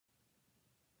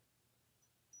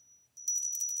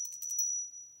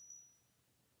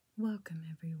Welcome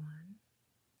everyone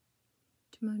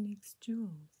to Monique's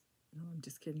Jewels. No, I'm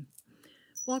just kidding.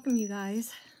 Welcome you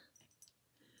guys.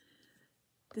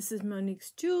 This is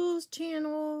Monique's Jewels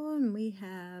channel and we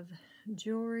have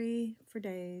jewelry for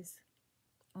days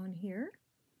on here.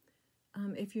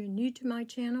 If you're new to my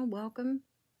channel, welcome.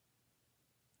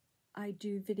 I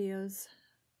do videos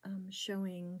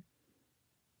showing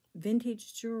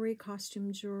vintage jewelry,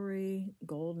 costume jewelry,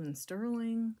 gold and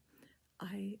sterling.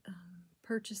 I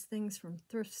purchase things from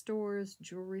thrift stores,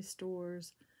 jewelry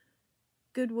stores,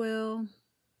 Goodwill,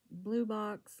 Blue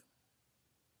Box,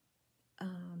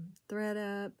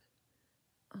 ThreadUp,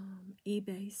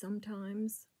 eBay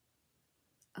sometimes.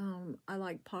 I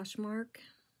like Poshmark.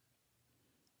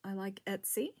 I like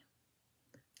Etsy.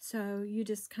 So you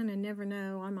just kind of never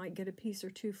know. I might get a piece or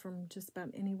two from just about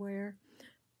anywhere.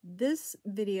 This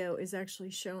video is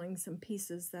actually showing some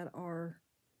pieces that are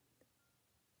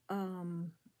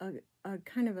a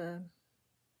kind of a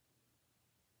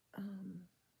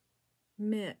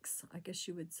mix, I guess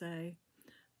you would say,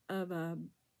 of a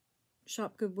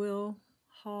Shop Goodwill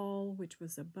haul, which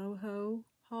was a Boho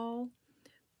haul,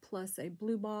 plus a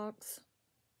Blue Box,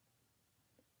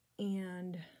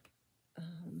 and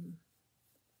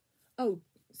oh,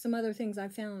 some other things I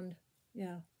found,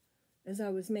 yeah, as I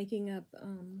was making up,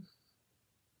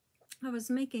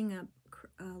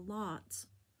 lots,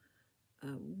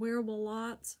 wearable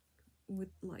lots with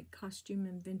like costume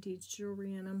and vintage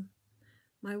jewelry in them.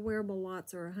 My wearable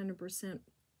lots are 100%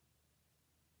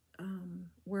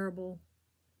 wearable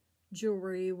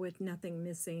jewelry with nothing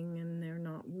missing, and they're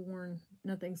not worn,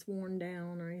 nothing's worn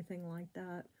down or anything like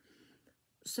that.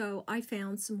 So I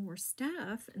found some more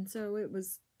stuff, and so it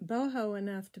was boho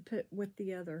enough to put with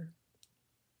the other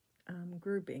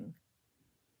grouping.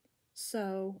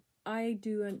 So I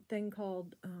do a thing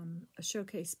called a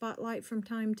showcase spotlight from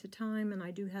time to time, and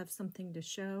I do have something to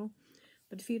show.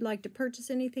 But if you'd like to purchase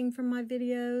anything from my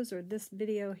videos or this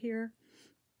video here,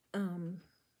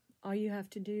 all you have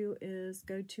to do is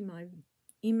go to my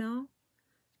email,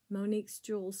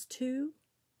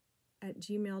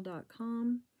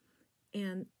 moniquesjewels2@gmail.com,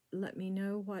 and let me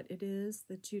know what it is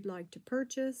that you'd like to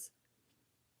purchase.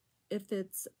 If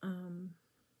it's,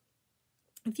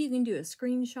 if you can do a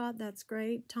screenshot, that's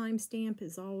great. Timestamp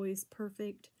is always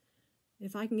perfect.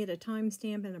 If I can get a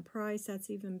timestamp and a price, that's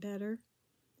even better.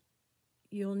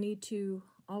 You'll need to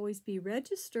always be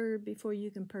registered before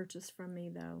you can purchase from me,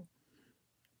 though.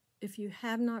 If you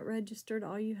have not registered,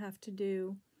 all you have to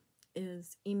do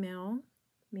is email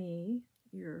me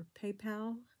your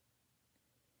PayPal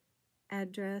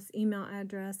address, email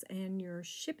address, and your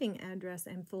shipping address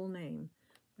and full name.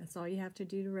 That's all you have to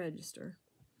do to register.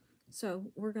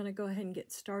 So we're going to go ahead and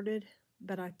get started,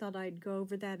 but I thought I'd go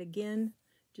over that again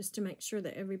just to make sure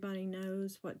that everybody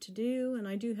knows what to do. And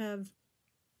I do have,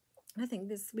 I think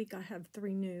this week I have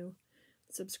 3 new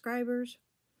subscribers.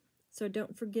 So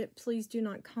don't forget, please do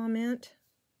not comment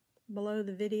below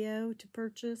the video to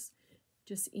purchase.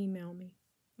 Just email me,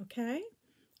 okay?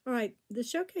 All right, the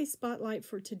showcase spotlight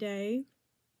for today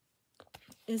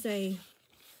is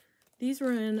these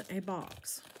were in a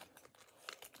box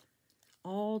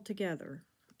all together.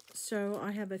 So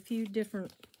I have a few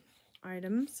different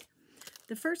items.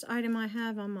 The first item I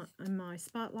have on my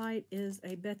spotlight is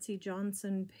a Betsy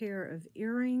Johnson pair of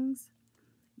earrings.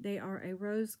 They are a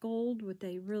rose gold with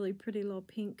a really pretty little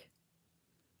pink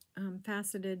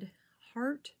faceted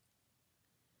heart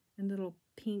and little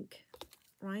pink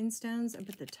rhinestones up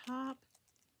at the top.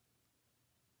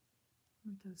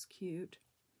 Aren't those cute?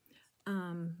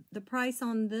 The price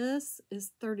on this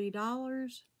is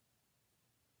 $30.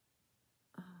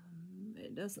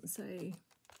 It doesn't say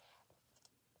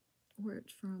where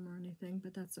it's from or anything,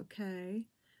 but that's okay.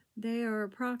 They are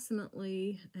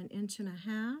approximately 1.5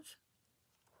 inches.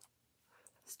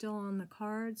 Still on the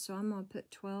card, so I'm going to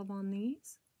put 12 on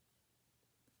these.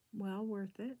 Well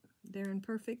worth it. They're in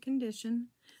perfect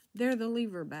condition. They're the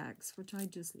lever backs, which I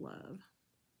just love.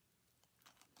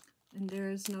 And there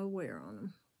is no wear on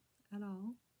them at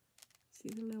all. See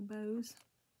the little bows?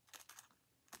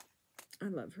 I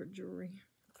love her jewelry.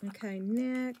 Okay,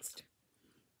 next,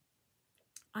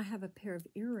 I have a pair of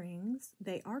earrings.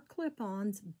 They are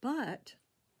clip-ons, but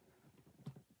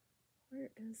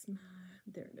where is my,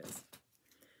 there it is.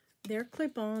 They're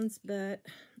clip-ons, but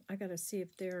I gotta see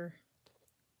if they're,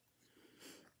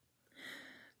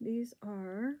 these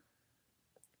are,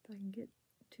 if I can get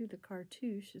to the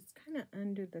cartouche, it's kind of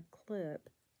under the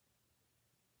clip.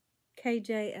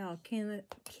 KJL,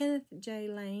 Kenneth J.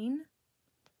 Lane.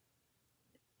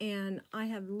 And I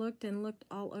have looked and looked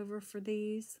all over for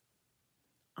these.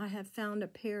 I have found a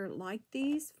pair like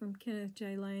these from Kenneth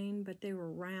J. Lane, but they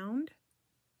were round.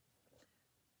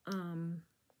 I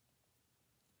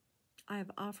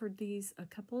have offered these a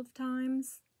couple of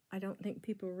times. I don't think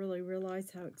people really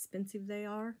realize how expensive they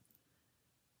are.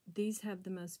 These have the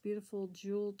most beautiful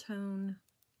jewel tone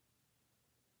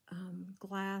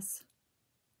glass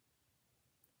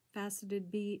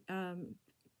faceted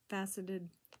faceted.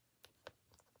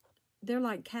 They're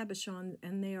like cabochons,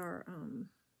 and they are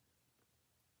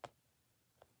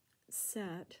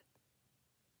set.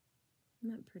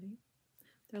 Isn't that pretty?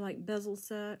 They're like bezel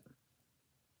set.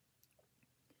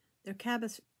 They're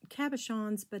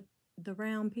cabochons, but the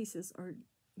round pieces are,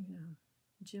 you know,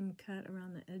 gem cut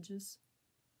around the edges.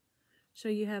 So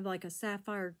you have like a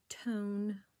sapphire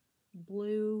tone,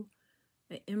 blue,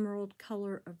 an emerald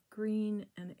color of green,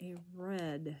 and a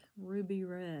red, ruby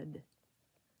red.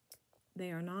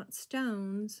 They are not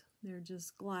stones, they're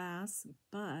just glass,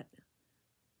 but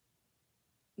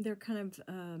they're kind of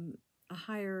a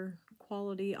higher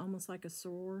quality, almost like a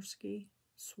Swarovski.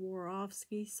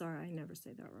 Sorry, I never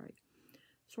say that right.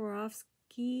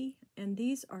 Swarovski, and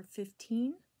these are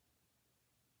 $15.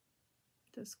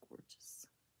 Just gorgeous.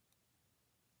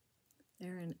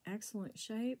 They're in excellent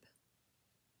shape.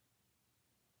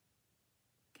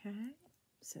 Okay,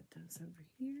 set those over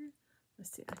here.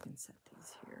 Let's see, I can set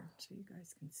these here so you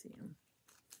guys can see them.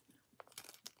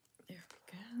 There we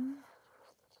go.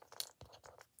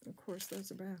 Of course,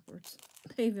 those are backwards.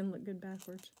 They even look good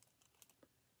backwards.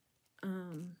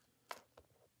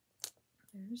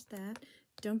 There's that.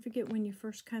 Don't forget when you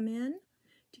first come in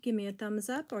to give me a thumbs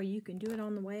up, or you can do it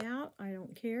on the way out. I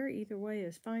don't care. Either way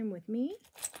is fine with me.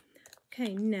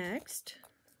 Okay, next,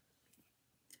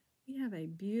 we have a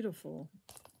beautiful,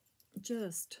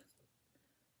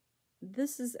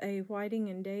 this is a Whiting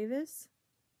and Davis.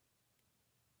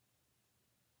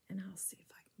 And I'll see if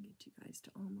I can get you guys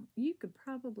to almost, you could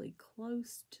probably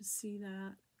close to see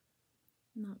that.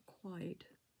 Not quite.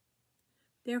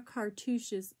 They're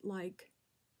cartouches, like,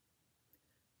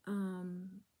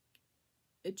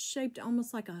 it's shaped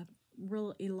almost like a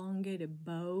real elongated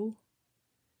bow.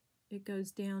 It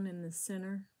goes down in the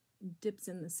center, dips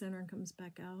in the center and comes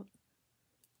back out.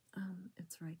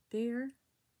 It's right there.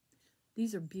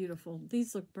 These are beautiful.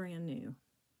 These look brand new.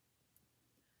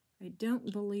 I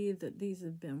don't believe that these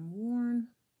have been worn.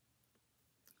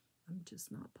 I'm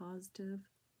just not positive.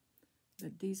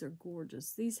 But these are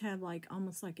gorgeous. These have like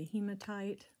almost like a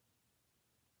hematite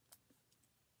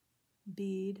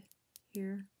bead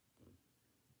here.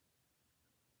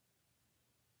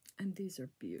 And these are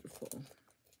beautiful.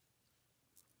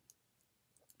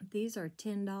 These are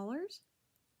 $10.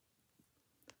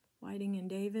 Whiting and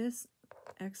Davis,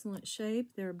 excellent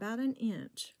shape. They're about an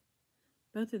inch.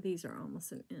 Both of these are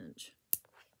almost an inch.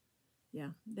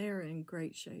 Yeah, they're in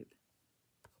great shape.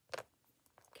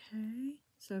 Okay,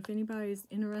 so if anybody's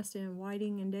interested in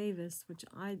Whiting and Davis, which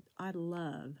I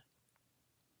love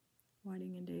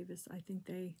Whiting and Davis, I think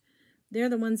they're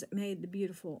the ones that made the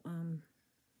beautiful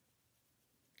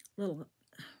little,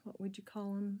 what would you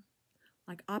call them?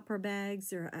 Like opera bags.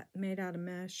 They're made out of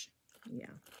mesh. Yeah,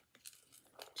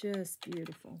 just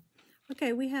beautiful.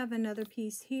 Okay, we have another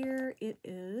piece here. It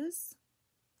is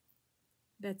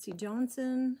Betsy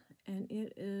Johnson, and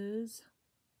it is,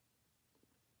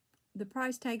 the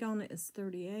price tag on it is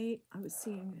 $38. I was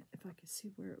seeing if I could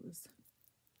see where it was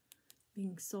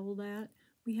being sold at.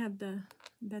 We have the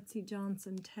Betsy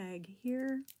Johnson tag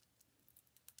here.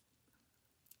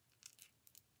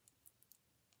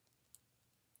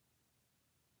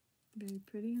 Very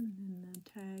pretty, and then the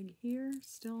tag here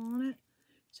still on it.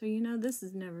 So you know this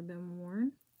has never been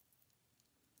worn.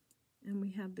 And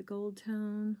we have the gold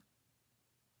tone,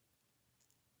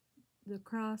 the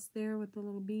cross there with the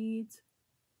little beads,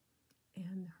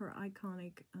 and her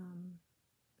iconic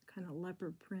kind of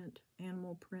leopard print,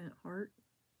 animal print heart.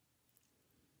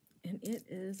 And it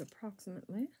is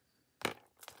approximately,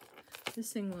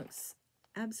 this thing looks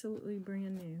absolutely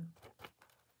brand new.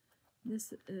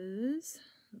 This is,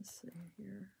 let's see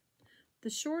here, the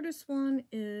shortest one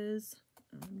is,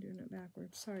 I'm doing it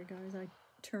backwards, sorry guys, I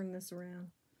turned this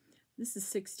around. This is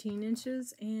 16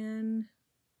 inches and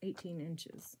 18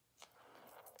 inches.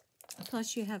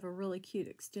 Plus you have a really cute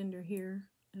extender here.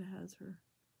 It has her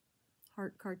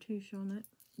heart cartouche on it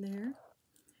there.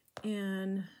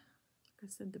 And like I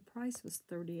said, the price was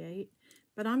 $38,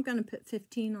 but I'm going to put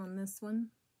 $15 on this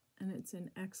one, and it's in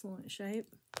excellent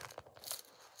shape.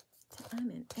 I'm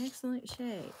in excellent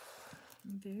shape.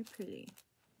 Very pretty.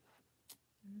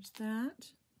 There's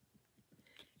that.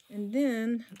 And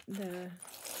then the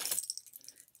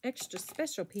extra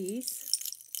special piece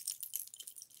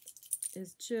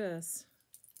is just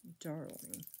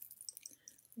darling.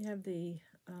 We have the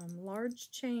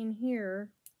large chain here,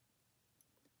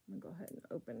 I'm going to go ahead and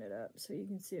open it up so you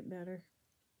can see it better.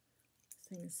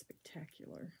 This thing is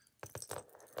spectacular.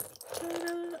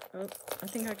 Ta-da! Oh, I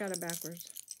think I got it backwards.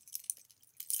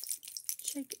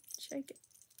 Shake it, shake it.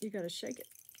 You got to shake it.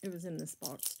 It was in this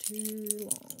box too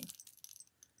long.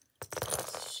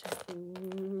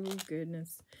 Oh,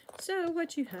 goodness. So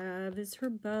what you have is her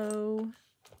bow.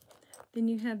 Then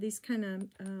you have these kind of,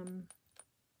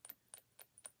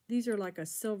 these are like a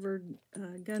silvered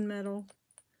gunmetal.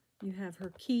 You have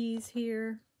her keys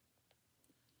here.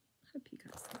 I hope you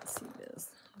guys can see this.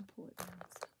 I'll pull it down.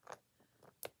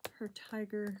 Her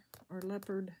tiger or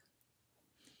leopard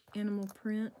animal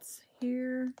prints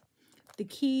here. The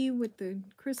key with the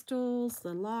crystals,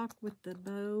 the lock with the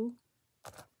bow.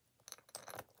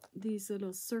 These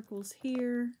little circles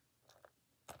here.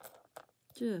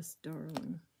 Just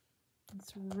darling.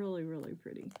 It's really, really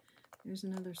pretty. There's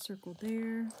another circle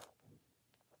there.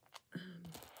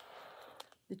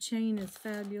 The chain is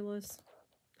fabulous.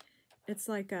 It's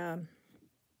like a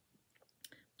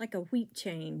wheat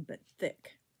chain, but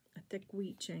thick. A thick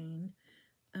wheat chain.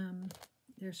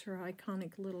 There's her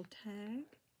iconic little tag.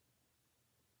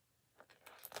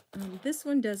 This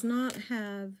one does not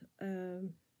have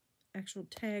an actual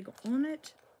tag on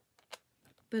it,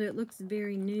 but it looks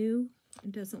very new.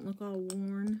 It doesn't look all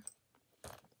worn.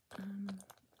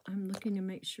 I'm looking to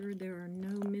make sure there are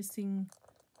no missing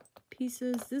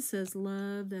pieces. This says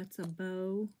love. That's a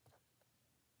bow.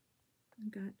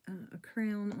 I've got a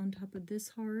crown on top of this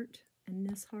heart and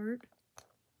this heart.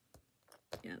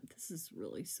 Yeah, this is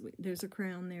really sweet. There's a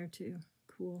crown there too.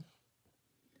 Cool.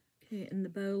 Okay, and the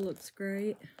bow looks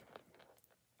great.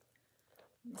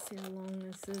 Let me see how long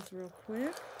this is real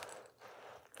quick.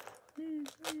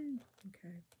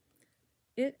 Okay.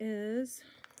 It is,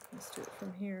 let's do it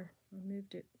from here. I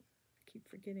moved it. I keep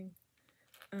forgetting.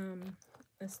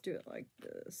 Let's do it like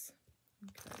this.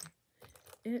 Okay.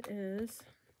 It is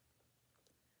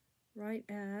right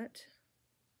at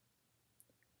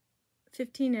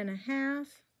 15.5,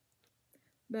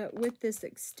 but with this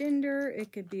extender,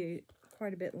 it could be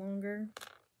quite a bit longer.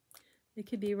 It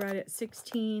could be right at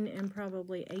 16 and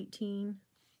probably 18.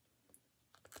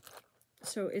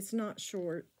 So it's not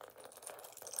short.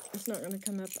 It's not going to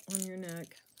come up on your neck.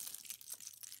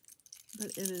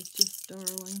 But it is just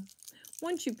darling.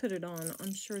 Once you put it on,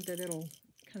 I'm sure that it'll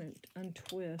kind of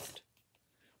untwist.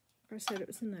 Like I said, it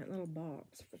was in that little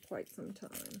box for quite some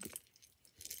time.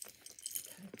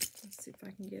 Okay, let's see if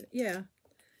I can get it. Yeah,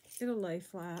 it'll lay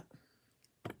flat.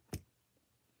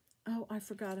 Oh, I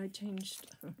forgot I changed.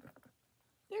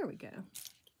 There we go.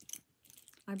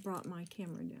 I brought my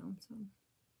camera down some.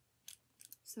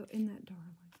 So isn't that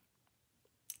darling?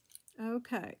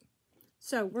 Okay,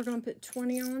 so we're going to put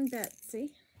 20 on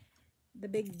Betsy, the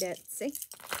big Betsy.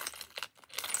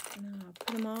 And I'll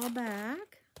put them all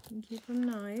back and keep them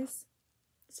nice,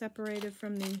 separated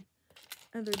from the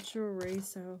other jewelry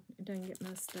so it doesn't get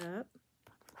messed up.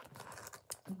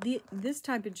 This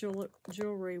type of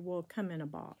jewelry will come in a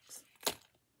box,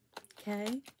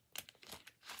 okay?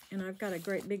 And I've got a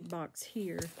great big box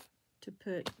here to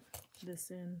put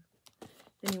this in.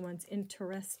 If anyone's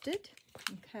interested,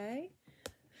 okay?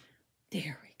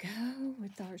 There we go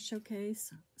with our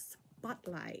showcase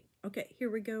spotlight. Okay, here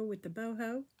we go with the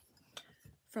boho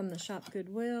from the shop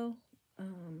Goodwill,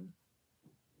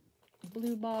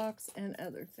 blue box, and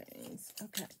other things.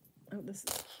 Okay, oh, this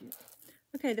is cute.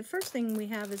 Okay, the first thing we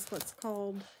have is what's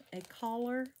called a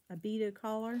collar, a beaded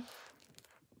collar.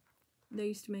 They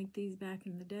used to make these back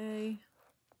in the day.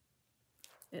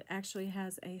 It actually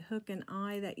has a hook and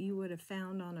eye that you would have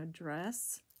found on a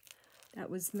dress that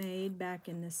was made back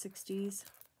in the 60s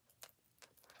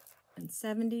and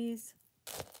 70s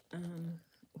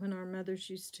when our mothers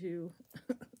used to,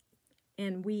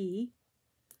 and we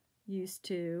used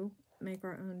to make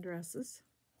our own dresses,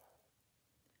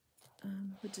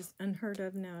 which is unheard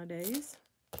of nowadays.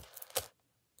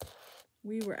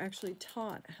 We were actually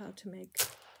taught how to make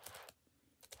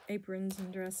aprons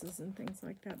and dresses and things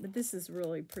like that, but this is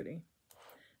really pretty.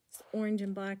 It's orange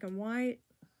and black and white.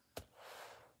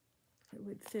 It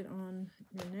would fit on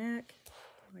your neck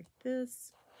like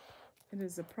this. It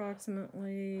is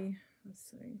approximately, let's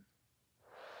see,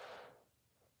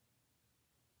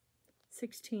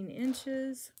 16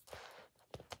 inches.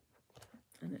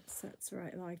 And it sets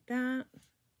right like that.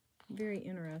 Very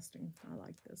interesting. I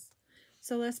like this.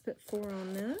 So let's put 4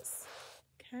 on this.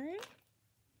 Okay.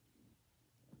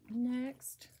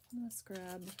 Next, let's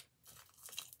grab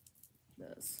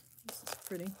this. This is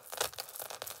pretty.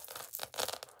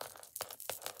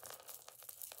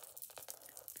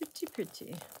 Pretty,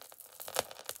 pretty.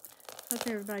 Hope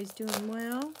everybody's doing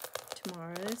well.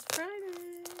 Tomorrow is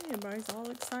Friday. Everybody's all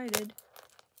excited.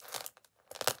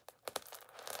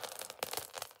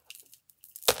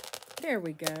 There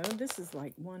we go. This is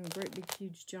like one great big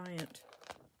huge giant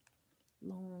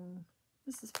long.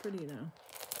 This is pretty though.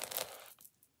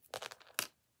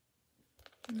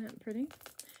 Isn't that pretty?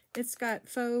 It's got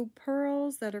faux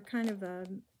pearls that are kind of a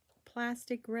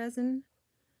plastic resin,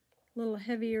 a little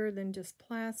heavier than just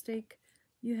plastic.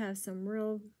 You have some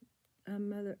real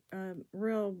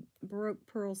real Baroque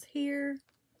pearls here.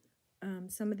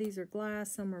 Some of these are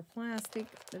glass, some are plastic,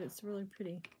 but it's really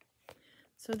pretty.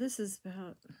 So this is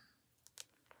about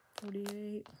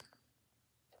 48,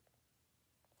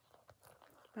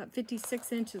 about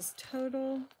 56 inches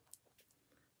total.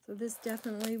 So this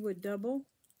definitely would double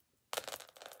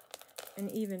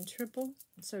and even triple.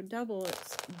 So double,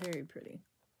 it's very pretty.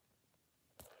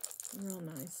 Real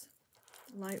nice.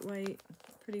 Lightweight,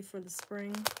 pretty for the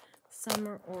spring,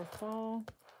 summer, or fall.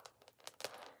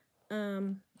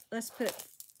 Let's put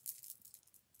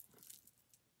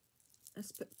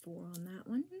 4 on that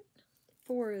one.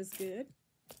 4 is good.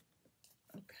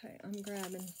 Okay, I'm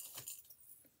grabbing.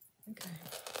 Okay.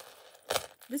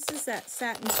 This is that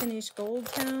satin finish gold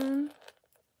tone.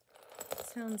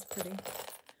 Sounds pretty.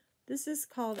 This is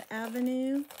called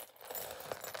Avenue.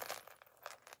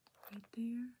 Right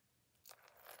there.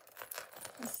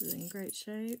 This is in great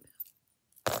shape.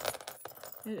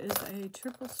 It is a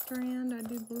triple strand, I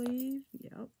do believe.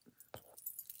 Yep.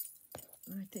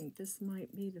 I think this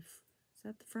might be the, is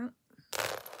that the front?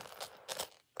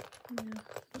 Yeah,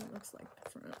 that looks like the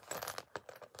front.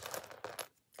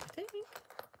 I think.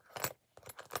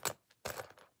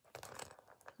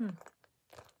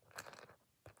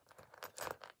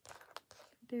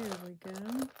 There we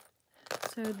go.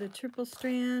 So the triple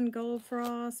strand gold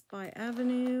frost by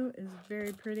Avenue is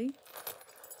very pretty.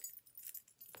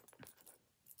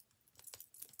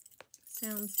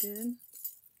 Sounds good.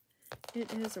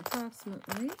 It is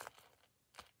approximately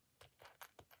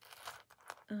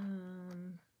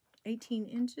 18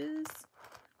 inches.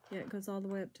 Yeah, it goes all the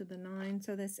way up to the 9.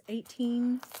 So that's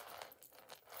 18,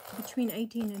 between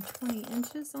 18 and 20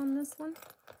 inches on this one.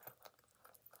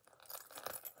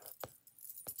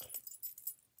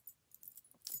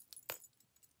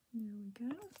 There we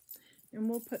go. And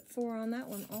we'll put 4 on that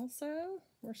one also.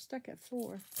 We're stuck at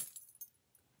 4.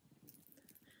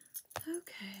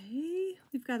 Okay,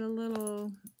 we've got a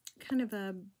little kind of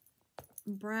a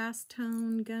brass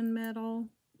tone gunmetal.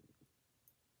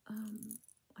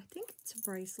 I think it's a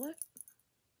bracelet.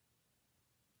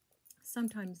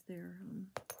 Sometimes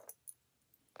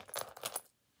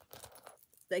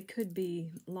they could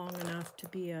be long enough to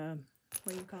be a,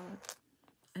 what do you call it?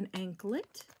 An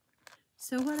anklet.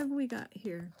 So what have we got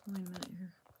here? Wait a minute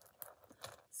here.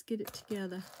 Let's get it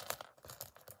together.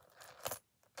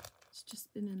 It's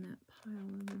just been in that pile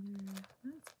over there.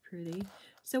 That's pretty.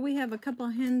 So we have a couple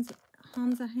of hands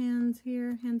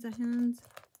here. Hands.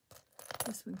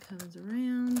 This one comes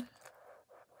around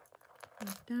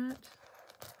like that.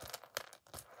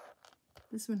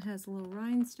 This one has a little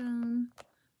rhinestone.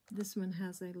 This one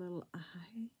has a little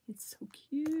eye. It's so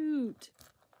cute.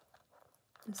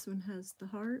 This one has the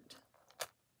heart.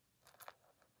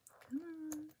 Come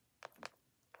on.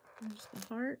 There's the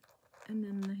heart. And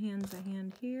then the hand's a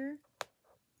hand here.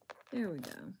 There we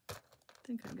go. I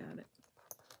think I got it.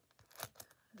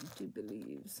 I do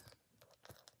believe.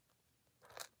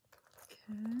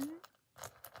 Okay.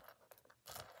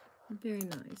 Very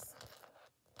nice.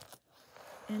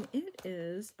 And it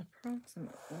is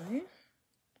approximately,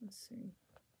 let's see.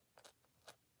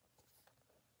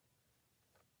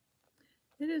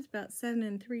 It is about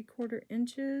 7 3/4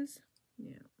 inches.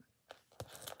 Yeah.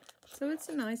 So it's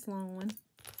a nice long one.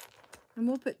 And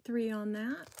we'll put 3 on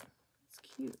that. It's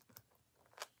cute.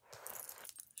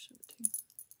 I'll show it to you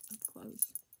up close.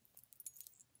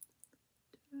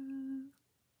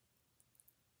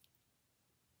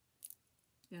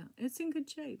 Yeah, it's in good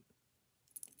shape.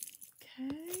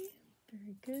 Okay,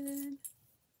 very good.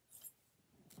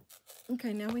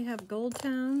 Okay, now we have gold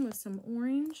tone with some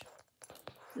orange.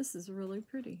 This is really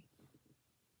pretty.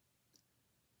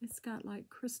 It's got like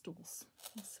crystals.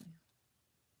 Let's see.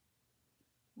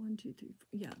 1, 2, 3, 4.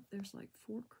 Yeah, there's like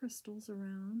 4 crystals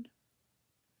around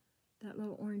that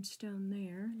little orange stone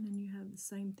there. And then you have the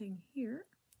same thing here.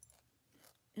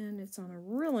 And it's on a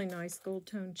really nice gold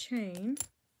tone chain.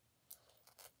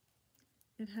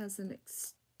 It has an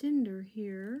extender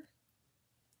here.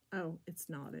 Oh, it's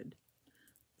knotted.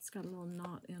 It's got a little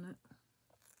knot in it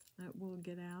that will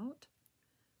get out.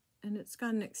 And it's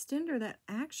got an extender that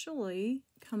actually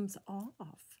comes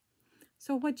off.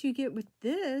 So what you get with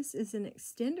this is an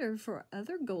extender for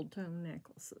other gold tone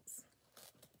necklaces.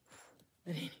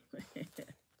 But anyway,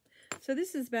 so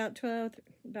this is about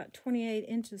 28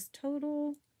 inches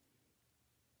total.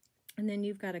 And then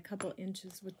you've got a couple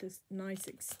inches with this nice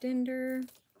extender.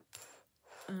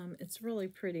 It's really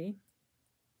pretty.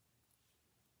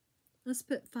 Let's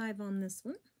put 5 on this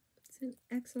one. It's in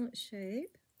excellent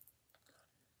shape.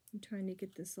 I'm trying to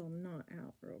get this little knot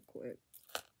out real quick.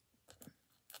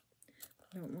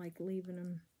 I don't like leaving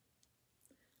them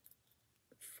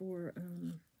for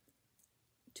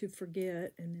to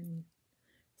forget, and then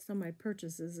somebody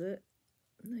purchases it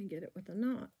and they get it with a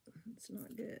knot. It's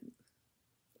not good.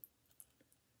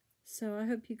 So I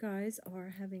hope you guys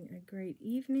are having a great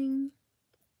evening.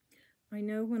 I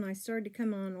know when I started to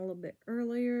come on a little bit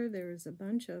earlier, there was a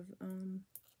bunch of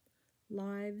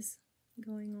lives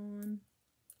going on.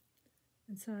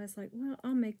 And so I was like, well,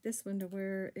 I'll make this one to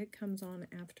where it comes on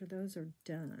after those are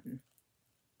done.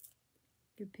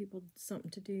 Give people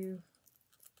something to do.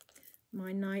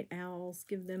 My night owls,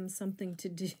 give them something to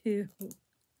do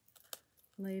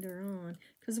later on.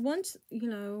 Because once, you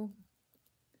know,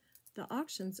 the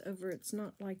auction's over, it's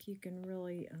not like you can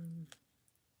really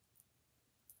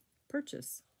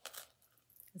purchase.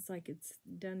 It's like it's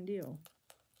done deal.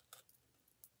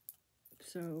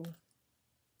 So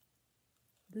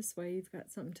this way you've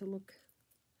got something to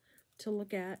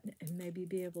look at and maybe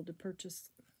be able to purchase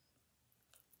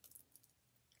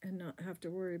and not have to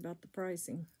worry about the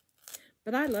pricing.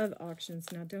 But I love auctions.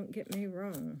 Now don't get me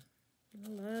wrong. I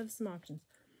love some auctions.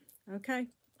 Okay,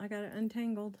 I got it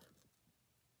untangled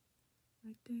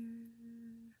right there.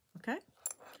 Okay,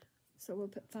 so we'll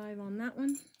put 5 on that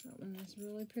one. That one is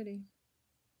really pretty.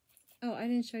 Oh, I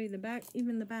didn't show you the back.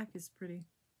 Even the back is pretty.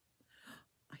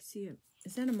 I see it.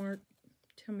 Is that a mark?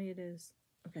 Tell me it is.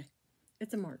 Okay,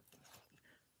 it's a mark.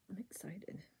 I'm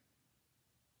excited.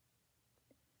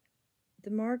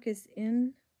 The mark is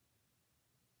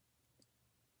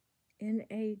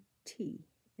N-A-T.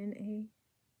 N-A.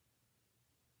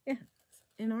 Yeah,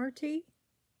 N-R-T.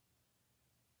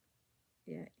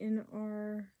 Yeah,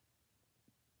 N-R.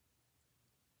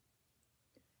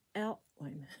 L.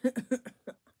 Wait a minute.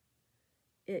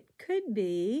 It could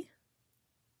be.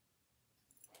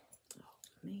 Oh,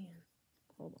 man.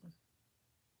 Hold on.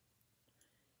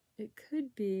 It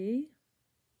could be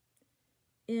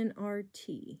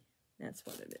NRT. That's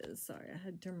what it is. Sorry, I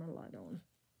had to turn my light on.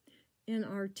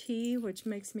 NRT, which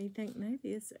makes me think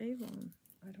maybe it's Avon.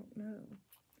 I don't know.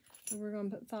 So we're going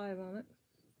to put 5 on it.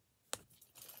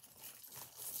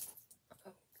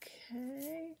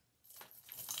 Okay.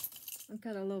 I've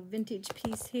got a little vintage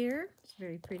piece here. It's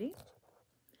very pretty.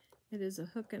 It is a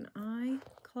hook and eye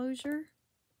closure.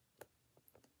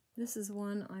 This is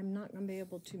one I'm not going to be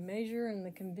able to measure in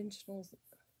the conventional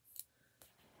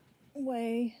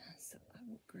way. So I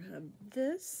will grab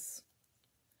this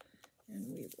and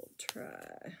we will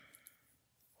try.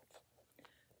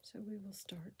 So we will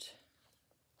start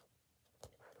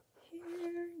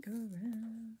here, go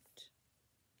around,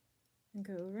 and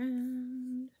go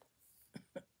around,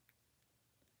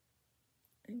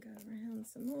 and go around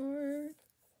some more.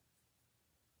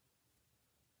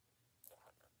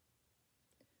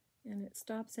 And it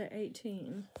stops at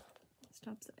 18. It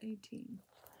stops at 18.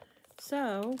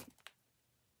 So,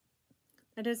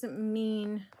 that doesn't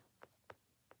mean,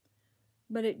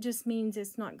 but it just means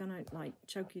it's not going to, like,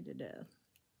 choke you to death.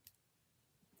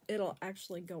 It'll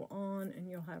actually go on and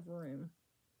you'll have room.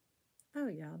 Oh,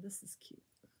 yeah, this is cute.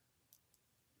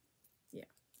 Yeah,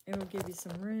 it'll give you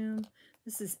some room.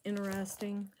 This is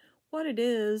interesting. What it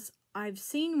is, I've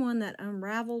seen one that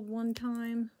unraveled one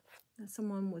time that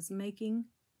someone was making.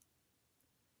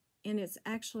 And it's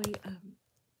actually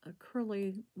a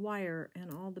curly wire,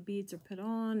 and all the beads are put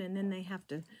on, and then they have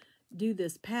to do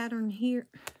this pattern here.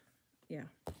 Yeah.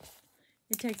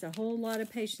 It takes a whole lot of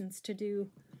patience to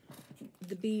do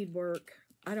the bead work.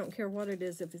 I don't care what it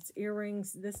is. If it's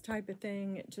earrings, this type of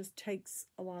thing, it just takes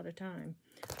a lot of time.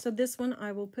 So this one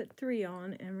I will put 3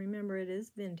 on, and remember it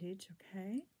is vintage,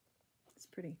 okay? It's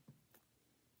pretty.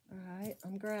 All right,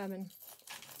 I'm grabbing.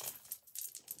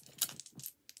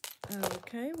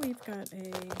 Okay, we've got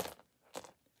a,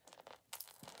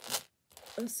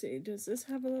 let's see, does this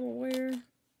have a little wear?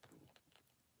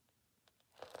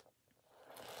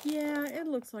 Yeah, it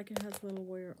looks like it has a little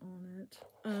wear on it.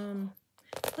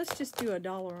 Let's just do $1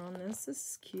 on this. This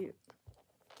is cute.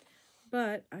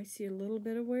 But I see a little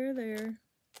bit of wear there.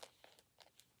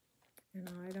 And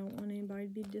I don't want anybody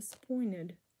to be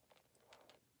disappointed.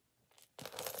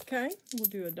 Okay, we'll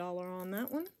do $1 on that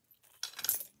one.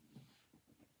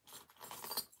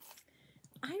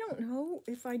 I don't know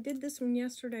if I did this one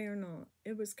yesterday or not.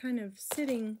 It was kind of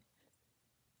sitting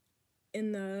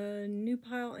in the new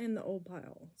pile and the old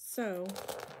pile. So,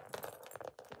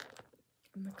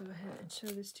 I'm going to go ahead and show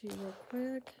this to you real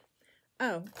quick.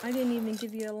 Oh, I didn't even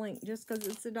give you a link. Just because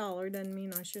it's $1 doesn't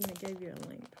mean I shouldn't have gave you a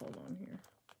link. Hold on here.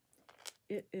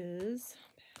 It is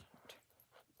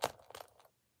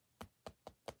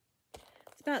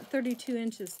it's about 32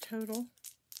 inches total.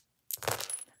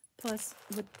 Plus,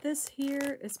 with this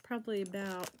here, it's probably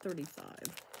about 35.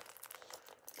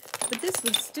 But this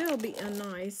would still be a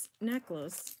nice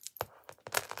necklace.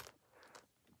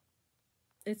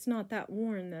 It's not that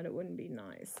worn that it wouldn't be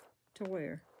nice to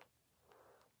wear.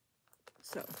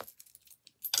 So,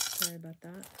 sorry about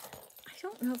that. I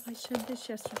don't know if I showed this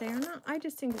yesterday or not. I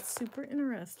just think it's super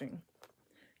interesting.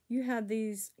 You have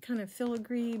these kind of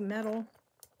filigree metal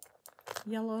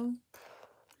yellow.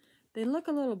 They look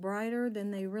a little brighter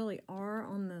than they really are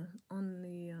on the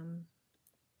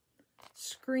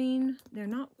screen. They're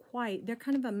not quite. They're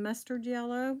kind of a mustard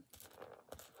yellow,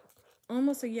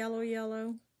 almost a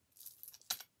yellow.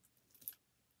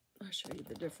 I'll show you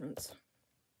the difference.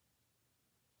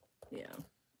 Yeah,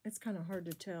 it's kind of hard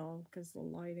to tell because of the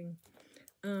lighting.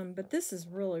 But this is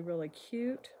really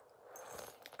cute.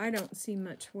 I don't see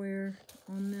much wear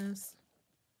on this.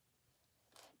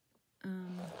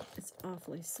 It's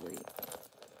awfully sweet.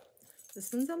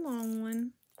 This one's a long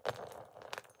one.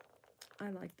 I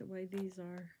like the way these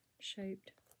are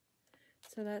shaped.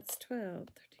 So that's 12, 13,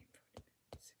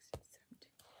 14, 16, 17.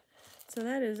 So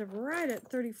that is right at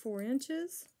 34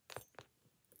 inches.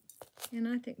 And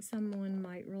I think someone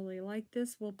might really like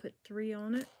this. We'll put 3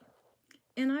 on it.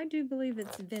 And I do believe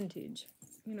it's vintage.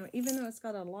 You know, even though it's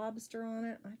got a lobster on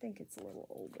it, I think it's a little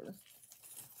older.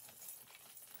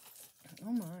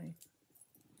 Oh my.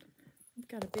 I've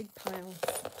got a big pile.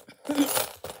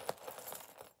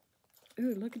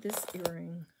 Ooh, look at this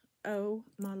earring. Oh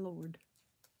my Lord.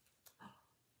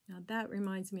 Now that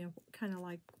reminds me of kind of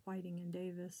like Whiting and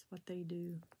Davis, what they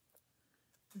do.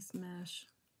 This mesh.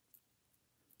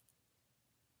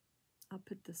 I'll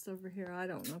put this over here. I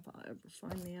don't know if I'll ever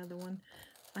find the other one.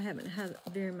 I haven't had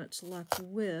very much luck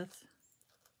with.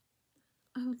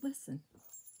 Oh, listen.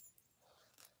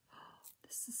 Oh,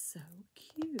 this is so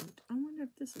cute. I wonder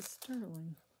if this is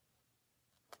sterling.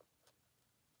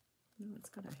 No, it's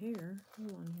got a hair.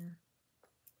 Hold on here.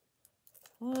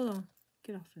 Hold on.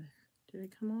 Get off of there. Did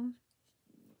it come off?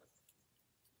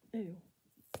 Ew.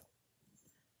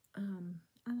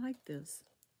 I like this.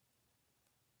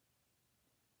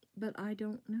 But I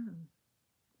don't know.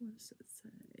 What does it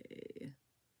say?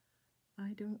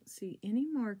 I don't see any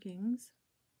markings.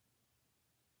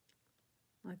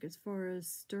 Like as far as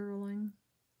sterling.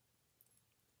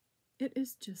 It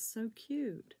is just so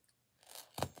cute.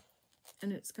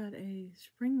 And it's got a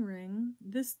spring ring.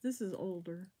 This is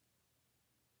older.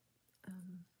 Let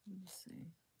me see.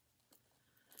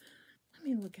 Let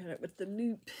me look at it with the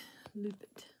loop. Loop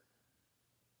it.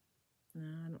 No,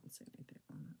 I don't see anything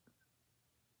on it.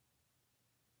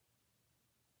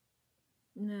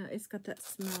 No, it's got that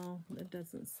smell. It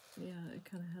doesn't, yeah, it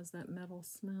kind of has that metal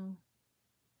smell.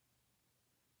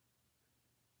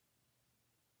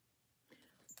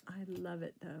 I love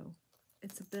it though.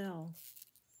 It's a bell.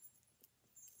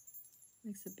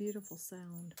 Makes a beautiful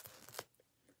sound.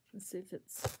 Let's see if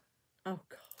it's, oh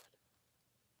God.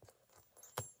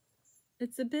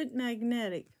 It's a bit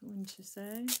magnetic, wouldn't you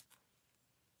say?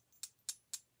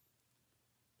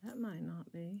 That might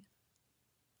not be.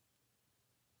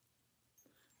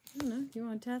 I don't know. You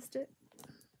want to test it?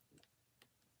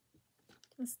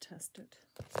 Let's test it.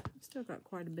 I've still got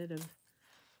quite a bit of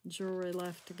jewelry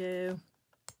left to go.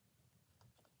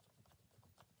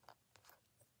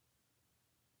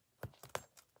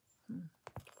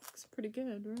 Looks pretty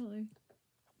good, really.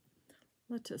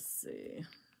 Let us see.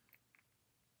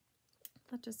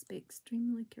 Let us be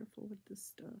extremely careful with this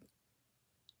stuff.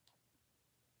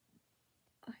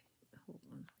 Hold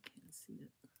on, I can't see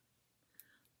it.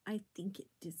 I think it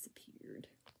disappeared.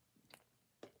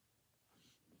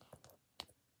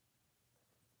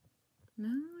 No,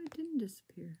 it didn't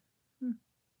disappear.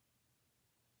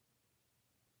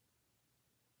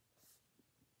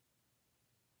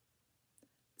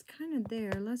 It's kind of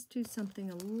there. Let's do something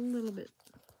a little bit.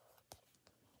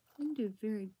 I didn't do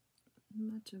very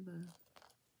much of a.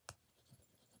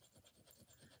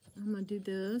 I'm going to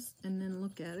do this and then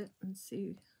look at it and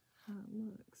see how it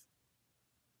looks.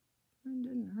 It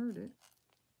didn't hurt it.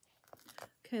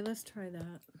 Okay, let's try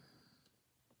that.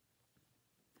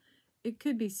 It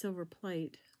could be silver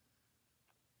plate.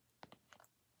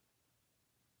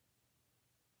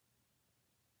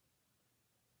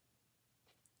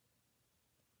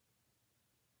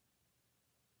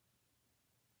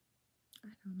 I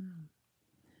don't know.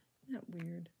 Isn't that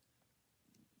weird?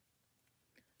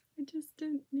 I just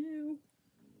don't know.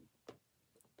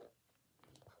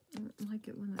 I don't like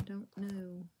it when I don't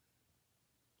know.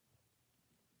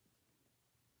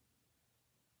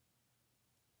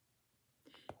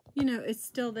 You know, it's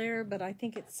still there, but I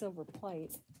think it's silver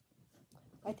plate.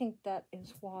 I think that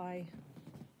is why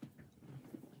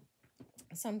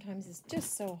sometimes it's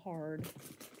just so hard.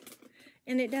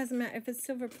 And it doesn't matter if it's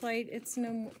silver plate, it's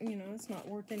no, you know, it's not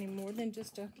worth any more than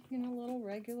just a, you know, little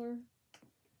regular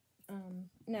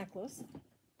necklace.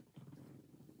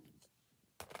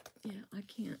 Yeah, I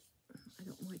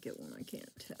don't like it when I can't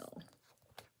tell.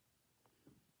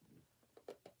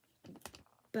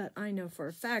 But I know for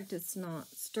a fact it's not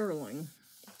sterling.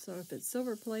 So if it's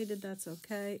silver plated, that's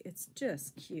okay. It's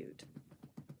just cute.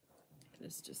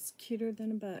 It's just cuter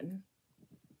than a button.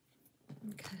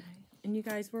 Okay. And you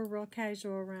guys, we're real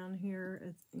casual around here.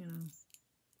 It's, you know,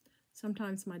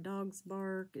 sometimes my dogs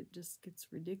bark. It just gets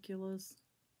ridiculous.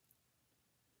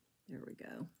 There we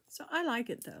go. So I like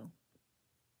it though.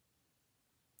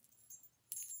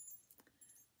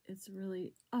 It's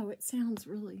really, oh, it sounds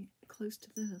really close to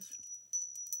this.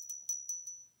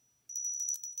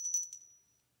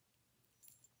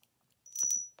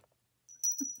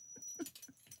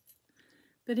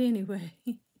 But anyway,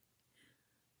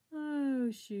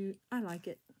 oh shoot, I like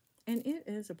it. And it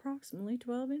is approximately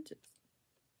 12 inches,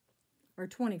 or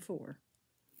 24.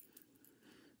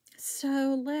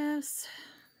 So let's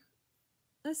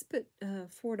put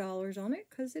 $4 on it,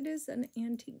 because it is an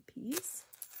antique piece.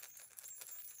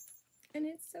 And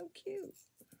it's so cute.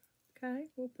 Okay,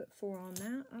 we'll put 4 on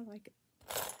that. I like it.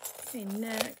 Okay,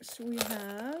 next we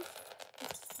have,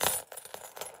 oops,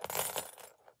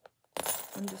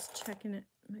 I'm just checking it,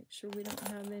 make sure we don't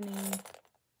have any.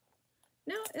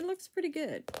 No, it looks pretty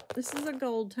good. This is a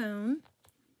gold tone,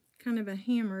 kind of a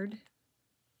hammered.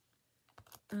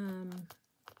 Ouch.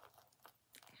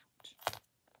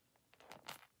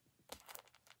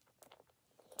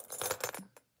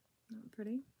 Not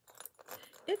pretty.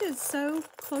 It is so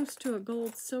close to a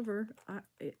gold silver,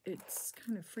 it's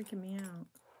kind of freaking me out.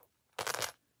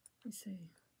 Let me see.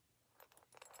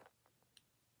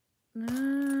 I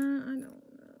don't know.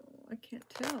 I can't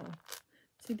tell.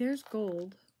 See, there's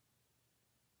gold.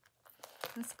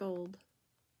 That's gold.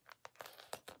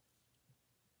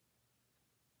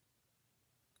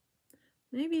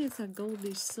 Maybe it's a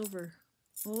goldish silver.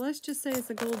 Well, let's just say it's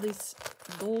a goldish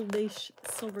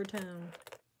silver tone.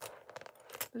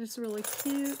 But it's really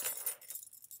cute.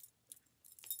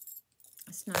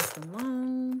 It's nice and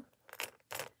long.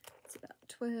 It's about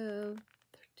 12, 13.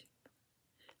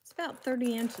 It's about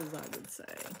 30 inches, I would say.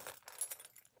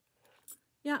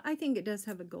 Yeah, I think it does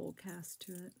have a gold cast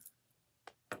to it.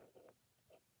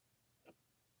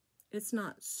 It's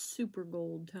not super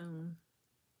gold tone.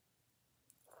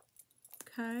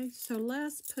 Okay, so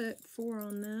let's put 4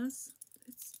 on this.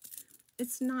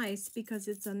 It's nice because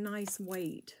it's a nice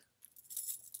weight.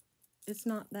 It's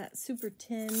not that super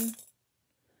tin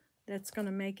that's going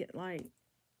to make it like,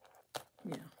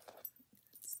 yeah.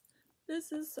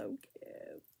 This is so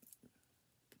cute.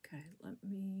 Okay, let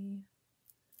me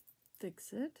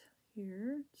fix it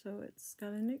here. So it's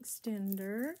got an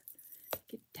extender.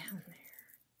 Get down there.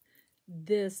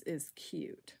 This is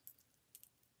cute.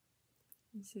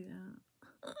 You see that?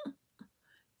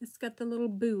 It's got the little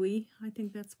buoy. I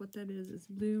think that's what that is. It's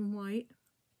blue and white.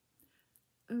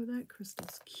 Oh, that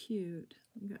crystal's cute.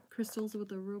 You got crystals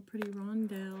with a real pretty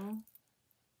rondelle.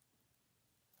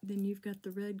 Then you've got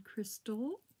the red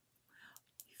crystal.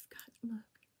 You've got, look,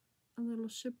 a little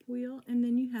ship wheel. And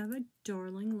then you have a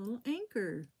darling little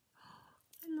anchor.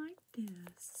 I like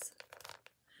this.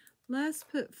 Let's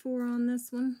put 4 on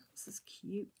this one. This is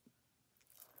cute.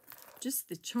 Just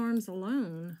the charms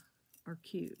alone are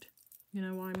cute. You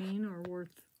know what I mean? Are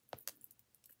worth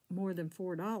more than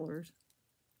 $4.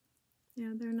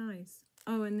 Yeah, they're nice.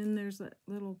 Oh, and then there's that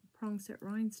little prong set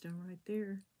rhinestone right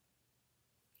there.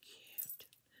 Cute.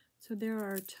 So there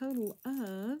are a total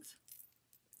of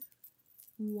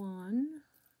 1,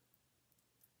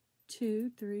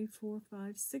 2, 3, 4,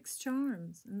 5, 6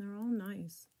 charms. And they're all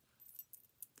nice.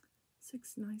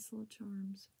 6 nice little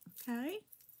charms. Okay?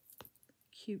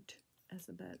 Cute as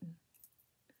a button.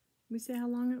 Let me see how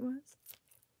long it was.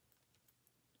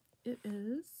 It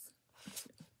is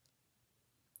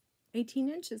 18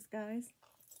 inches, guys.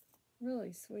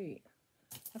 Really sweet.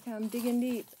 Okay, I'm digging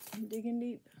deep. I'm digging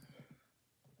deep.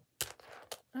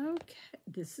 Okay,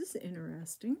 this is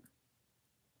interesting.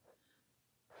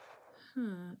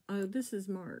 Huh. Oh, this is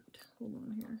marked. Hold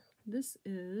on here. This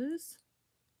is,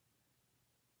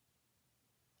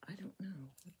 I don't know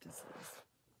what this is.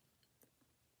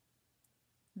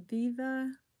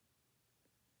 Viva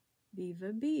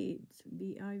Beads.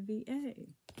 B-I-V-A.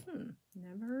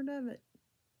 Never heard of it.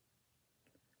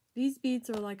 These beads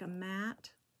are like a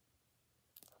matte.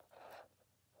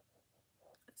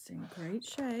 It's in great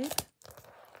shape.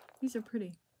 These are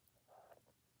pretty.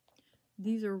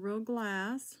 These are real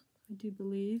glass, I do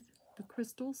believe, the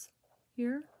crystals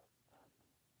here.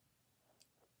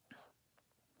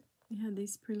 We have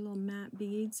these pretty little matte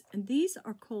beads, and these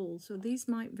are cold, so these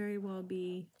might very well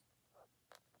be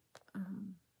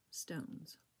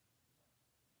stones.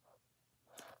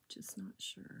 Just not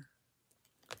sure.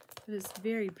 But it's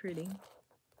very pretty,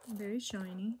 very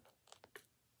shiny.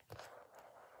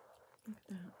 Look at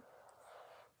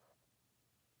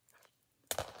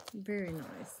that. Very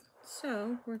nice.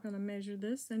 So we're going to measure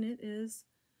this, and it is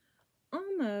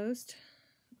almost,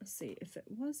 let's see, if it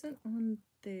wasn't on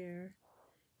there,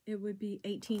 it would be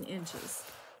 18 inches.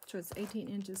 So it's 18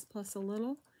 inches plus a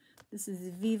little. This is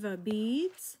Viva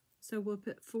Beads, so we'll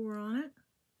put 4 on it.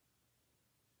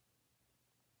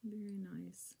 Very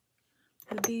nice.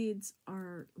 The beads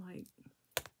are like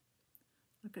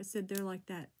I said, they're like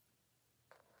that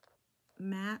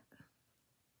matte.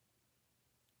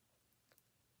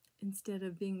 Instead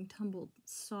of being tumbled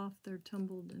soft, they're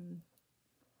tumbled and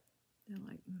they're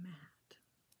like matte.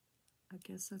 I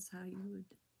guess that's how you would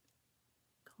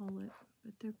call it,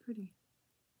 but they're pretty.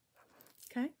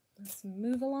 Okay, let's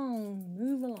move along,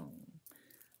 move along.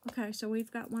 Okay, so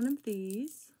we've got one of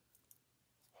these.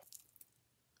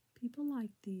 People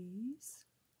like these.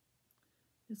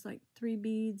 It's like 3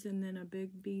 beads and then a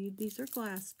big bead. These are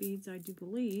glass beads, I do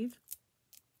believe.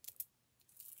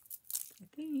 I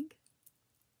think.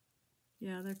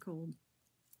 Yeah, they're cold.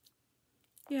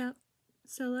 Yeah,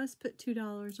 so let's put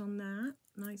 $2 on that.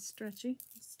 Nice stretchy.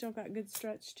 Still got good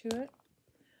stretch to it.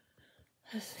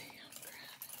 Let's see,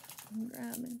 I'm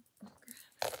grabbing.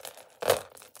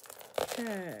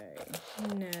 Okay,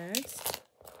 next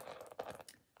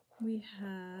we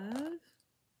have,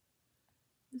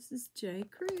 this is J.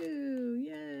 Crew,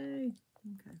 yay.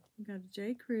 Okay, we got a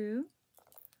J. Crew.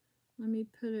 Let me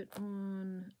put it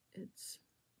on its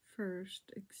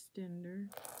first extender.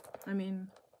 I mean,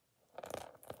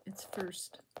 its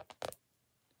first.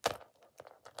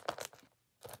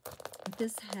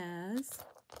 This has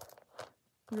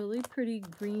really pretty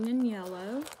green and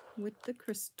yellow with the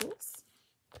crystals.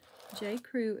 J.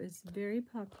 Crew is very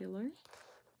popular.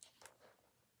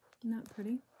 Isn't that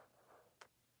pretty?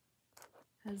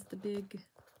 Has the big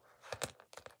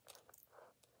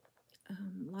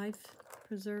life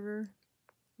preserver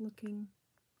looking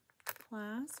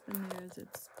clasp, and there's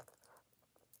its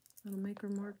little maker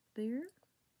mark there.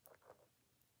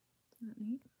 Isn't that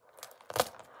neat?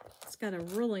 It's got a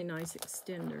really nice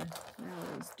extender. They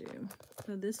always do.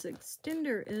 So this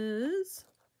extender is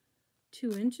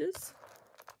 2 inches.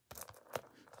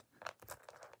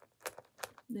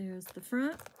 There's the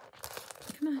front.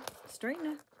 Come on, straighten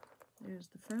up. There's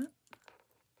the front.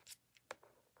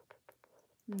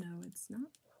 No, it's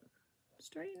not.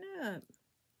 Straighten up.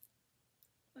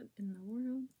 What in the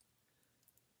world?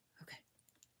 Okay.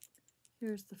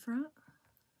 Here's the front.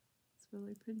 It's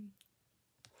really pretty.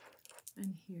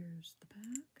 And here's the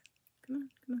back. Come on,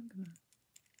 come on, come on.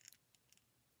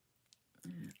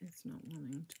 It's not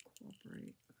wanting to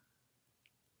cooperate.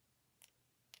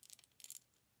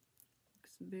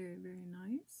 Looks very, very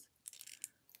nice.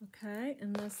 Okay,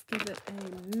 and let's give it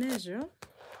a measure.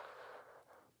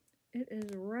 It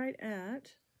is right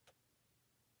at,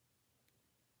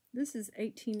 this is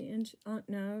 18 inch,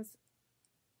 no, it's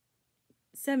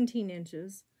 17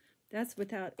 inches. That's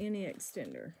without any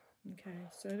extender. Okay,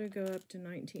 so it'll go up to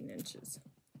 19 inches.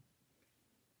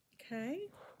 Okay,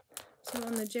 so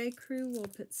on the J. Crew, we'll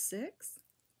put 6.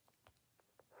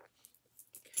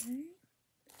 Okay,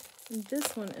 and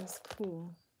this one is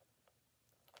cool.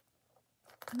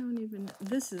 I don't even,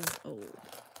 this is old.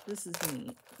 This is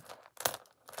neat.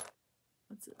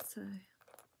 What's it say?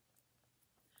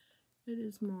 It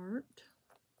is marked.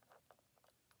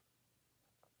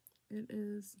 It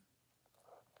is,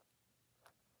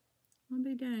 I'll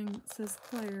be dang, it says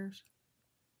Claire's.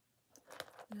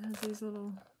 It has these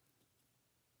little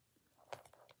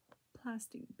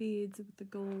plastic beads with the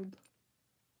gold.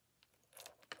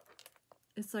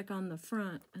 It's like on the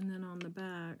front, and then on the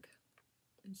back,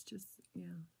 it's just,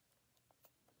 yeah,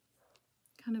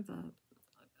 kind of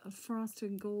a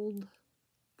frosted gold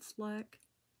fleck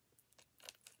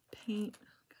paint,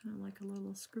 kind of like a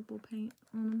little scribble paint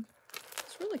on them.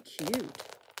 It's really cute.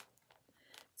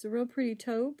 It's a real pretty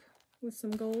taupe with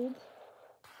some gold.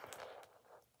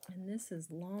 And this is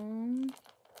long.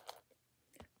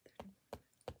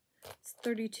 It's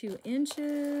 32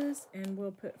 inches, and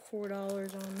we'll put $4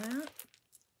 on that.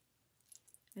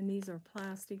 And these are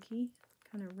plasticky,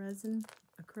 kind of resin,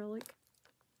 acrylic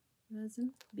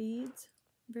resin beads.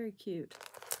 Very cute.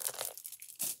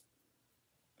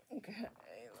 Okay,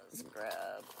 let's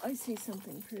grab, I see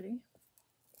something pretty.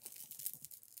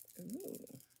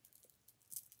 Ooh.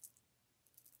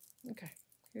 Okay,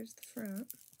 here's the front.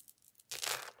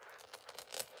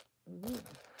 Ooh,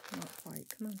 not quite.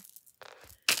 Come on.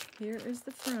 Here is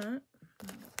the front. I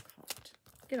got caught.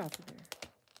 Get off of there.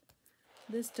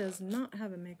 This does not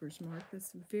have a maker's mark.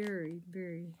 That's very,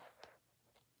 very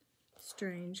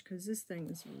strange because this thing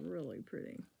is really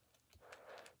pretty.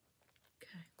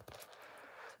 Okay,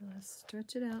 so let's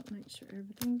stretch it out, make sure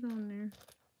everything's on there.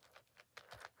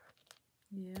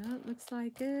 Yeah, it looks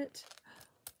like it.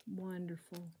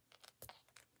 Wonderful.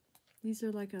 These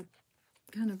are like a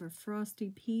kind of a frosty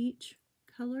peach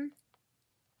color.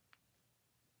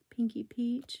 Pinky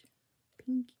peach.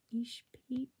 Pinkish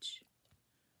peach.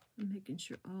 I'm making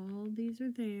sure all these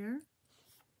are there.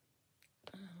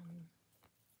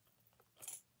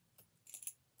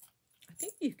 I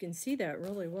think you can see that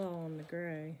really well on the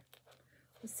gray.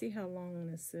 Let's see how long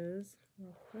this is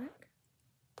real quick.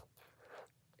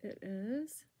 It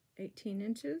is 18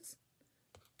 inches.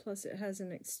 Plus it has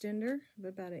an extender of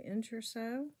about 1 inch or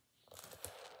so.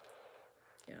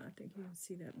 Yeah, I think you can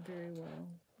see that very well.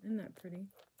 Isn't that pretty?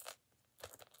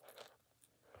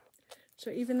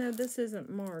 So even though this isn't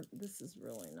marked, this is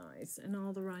really nice. And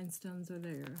all the rhinestones are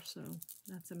there, so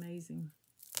that's amazing.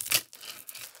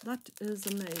 That is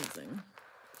amazing.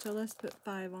 So let's put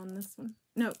 5 on this one.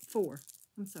 No, 4.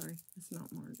 I'm sorry, it's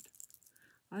not marked.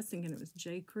 I was thinking it was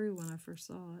J. Crew when I first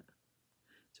saw it.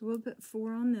 So we'll put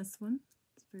 4 on this one.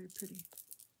 It's very pretty.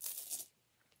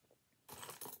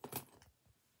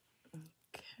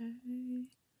 Okay.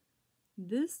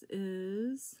 This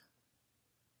is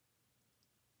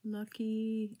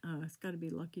Lucky. Oh, it's got to be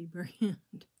Lucky brand.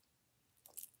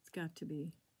 It's got to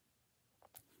be.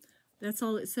 That's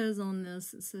all it says on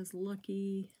this. It says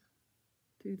Lucky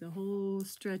through the whole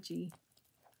stretchy.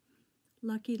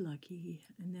 Lucky, Lucky.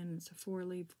 And then it's a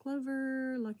 4-leaf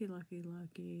clover. Lucky, Lucky,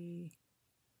 Lucky.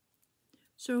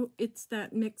 So it's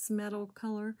that mixed metal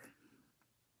color.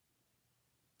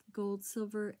 Gold,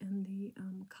 silver, and the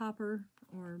copper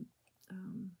or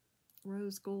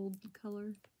rose gold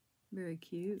color. Very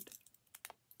cute.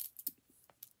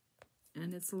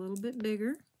 And it's a little bit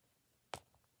bigger.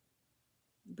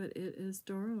 But it is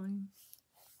darling.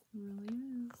 It really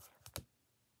is.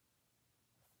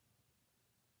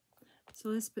 So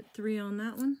let's put 3 on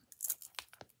that one.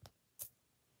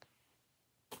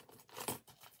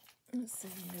 Let's see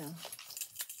now.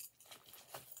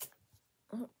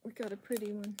 Oh, we got a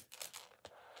pretty one.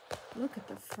 Look at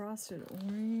the frosted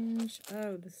orange.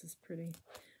 Oh, this is pretty.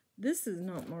 This is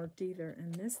not marked either,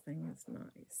 and this thing is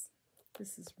nice.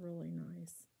 This is really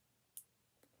nice.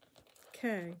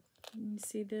 Okay, you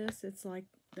see this? It's like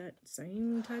that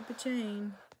same type of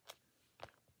chain.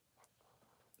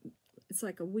 It's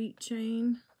like a wheat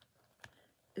chain.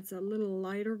 It's a little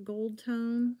lighter gold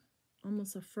tone,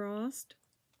 almost a frost.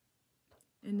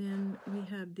 And then we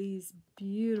have these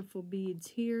beautiful beads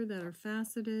here that are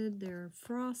faceted. They're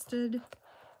frosted.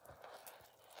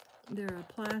 They're a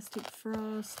plastic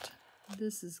frost.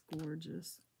 This is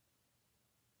gorgeous.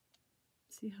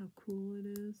 See how cool it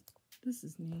is? This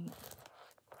is neat.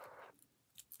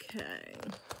 Okay.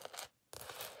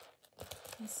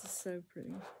 This is so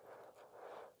pretty.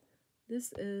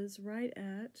 This is right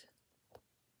at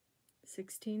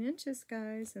 16 inches,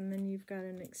 guys. And then you've got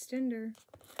an extender.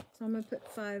 So I'm going to put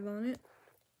 5 on it.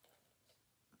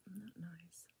 Isn't that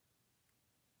nice?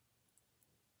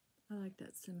 I like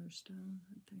that center stone.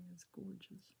 That thing is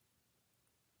gorgeous.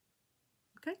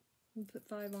 Okay, we'll put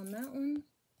 5 on that one.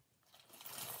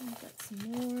 I've got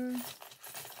some more.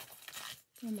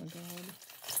 Oh my God.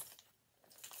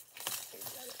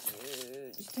 We've got a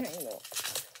huge tangle.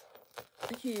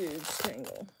 A huge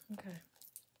tangle. Okay.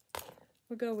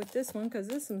 We'll go with this one because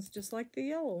this one's just like the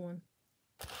yellow one.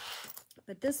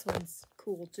 But this one's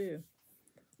cool too.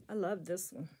 I love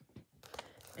this one.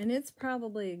 And it's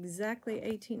probably exactly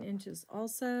 18 inches.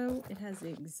 Also, it has the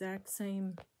exact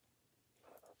same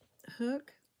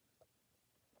hook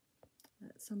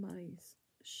that somebody's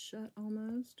shut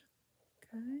almost.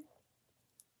 Okay.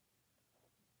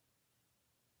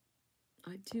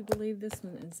 I do believe this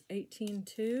one is 18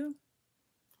 too.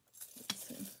 Let's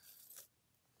see.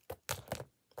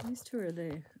 These two are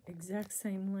the exact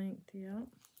same length, yep.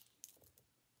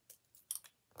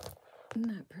 Isn't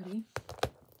that pretty?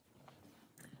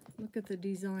 Look at the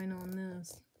design on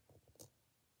this.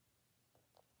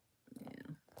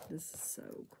 Yeah, this is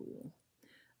so cool.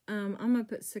 I'm going to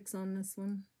put 6 on this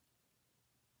one.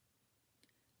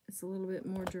 It's a little bit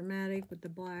more dramatic with the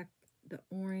black, the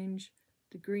orange,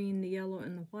 the green, the yellow,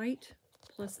 and the white,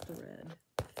 plus the red.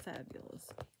 Fabulous.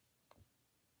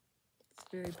 It's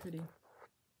very pretty.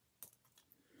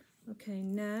 Okay,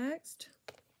 next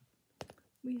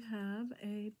we have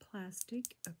a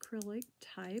plastic acrylic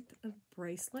type of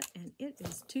bracelet, and it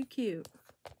is too cute.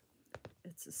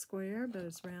 It's a square, but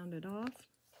it's rounded off.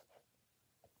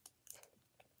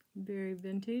 Very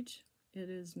vintage. It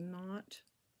is not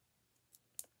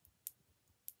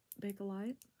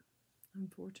Bakelite,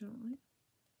 unfortunately.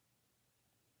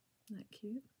 Isn't that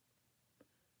cute?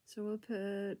 So we'll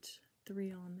put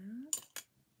 3 on that.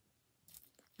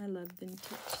 I love vintage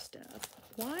stuff.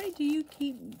 Why do you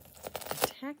keep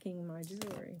attacking my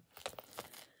jewelry?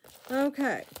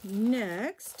 Okay,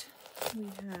 next we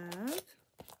have,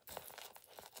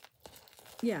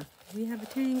 we have a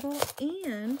tangle,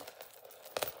 and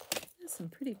there's some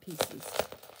pretty pieces.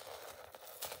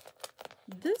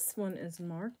 This one is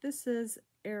marked. This is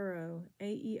Aero,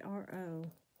 A-E-R-O.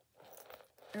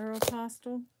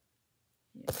 Aeropostale.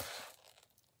 Yeah.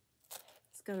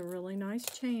 It's got a really nice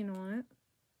chain on it.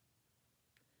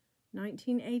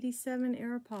 1987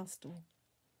 Aeropostale.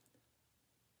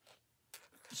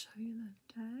 I'll show you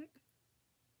the tag.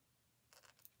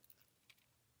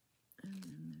 And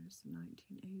then there's the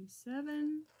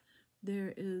 1987.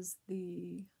 There is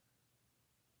the,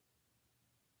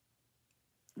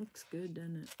 looks good,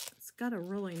 doesn't it? It's got a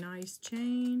really nice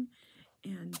chain.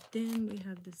 And then we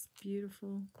have this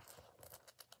beautiful,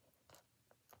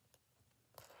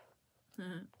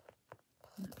 isn't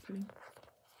that pretty?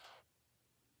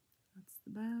 That's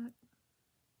the back.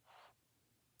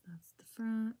 That's the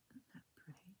front. Isn't that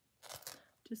pretty?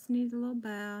 Just needs a little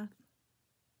bath.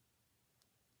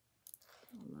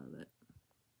 I love it.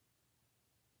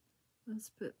 Let's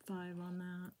put 5 on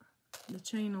that. The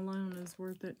chain alone is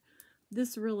worth it.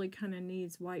 This really kind of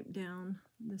needs wiped down,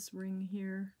 this ring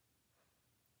here.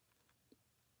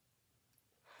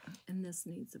 And this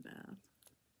needs a bath.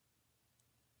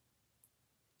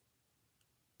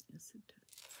 Yes, it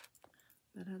does.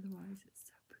 But otherwise, it's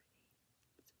so pretty.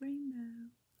 It's rainbow.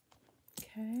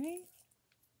 Okay.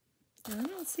 Now, I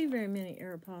don't see very many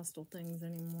Aeropostale things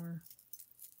anymore.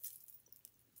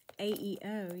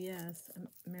 AEO, yes,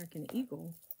 American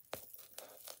Eagle.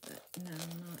 But no,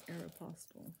 not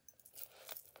Aeropostale.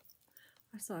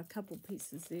 I saw a couple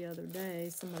pieces the other day.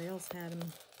 Somebody else had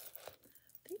them.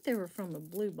 I think they were from a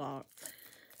blue box.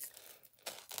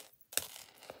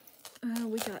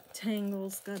 We got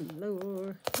tangles, good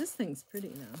lord. This thing's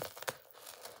pretty now.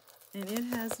 And it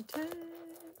has a tag.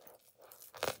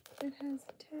 It has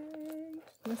a tag.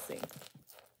 Let's see.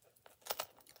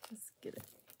 Let's get it.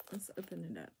 Let's open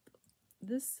it up.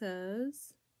 This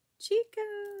says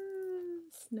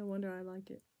Chico's. No wonder I like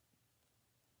it.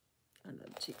 I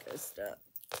love Chico stuff.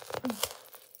 Okay.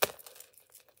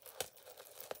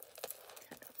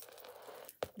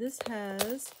 This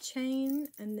has chain,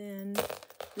 and then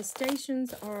the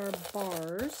stations are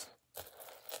bars,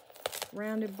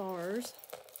 rounded bars,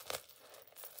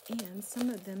 and some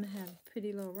of them have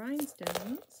pretty little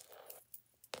rhinestones.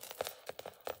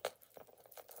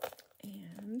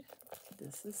 And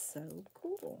this is so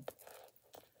cool.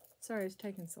 Sorry it's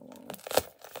taking so long.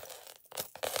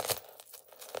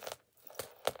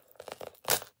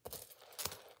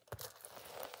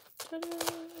 Ta-da!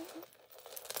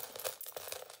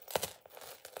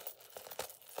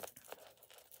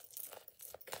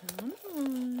 Come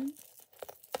on.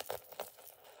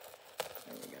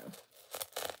 There we go.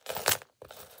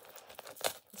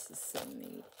 This is so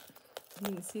neat.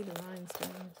 You can see the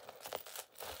rhinestones.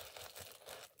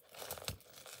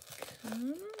 Come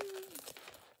on.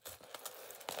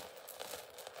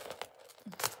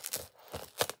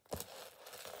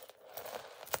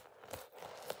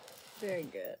 Very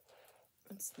good.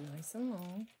 It's nice and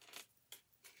long.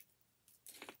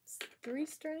 It's 3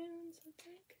 strands, I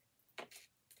think.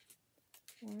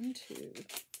 1, 2,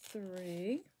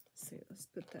 3. Let's see, let's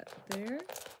put that there.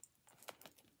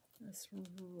 Let's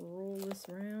roll this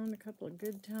around a couple of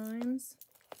good times.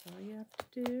 That's all you have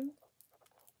to do.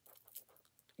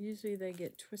 Usually they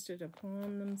get twisted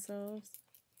upon themselves.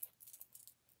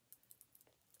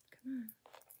 Come on.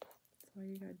 That's all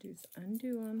you gotta do is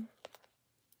undo them.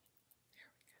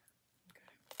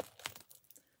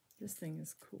 This thing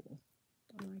is cool.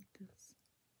 I like this.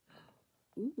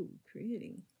 Ooh,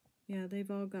 pretty. Yeah,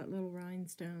 they've all got little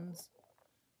rhinestones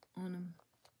on them.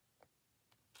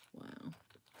 Wow.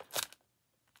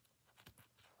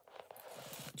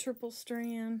 Triple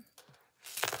strand.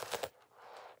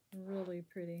 Really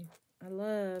pretty. I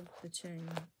love the chain.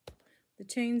 The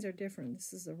chains are different.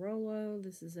 This is a Rolo.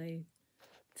 This is a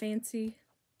fancy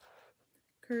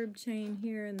curb chain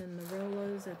here, and then the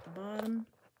Rolos at the bottom.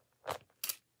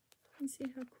 You see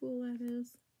how cool that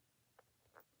is?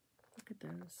 Look at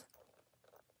those.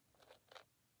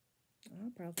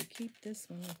 I'll probably keep this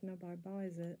one if nobody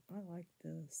buys it. I like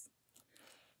this.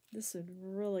 This would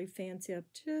really fancy up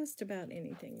just about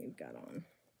anything you've got on.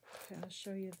 Okay, I'll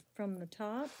show you from the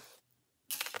top.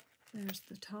 There's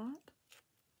the top.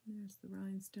 There's the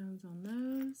rhinestones on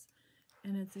those.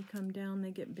 And as they come down,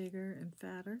 they get bigger and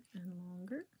fatter and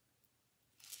longer.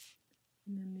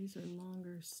 And then these are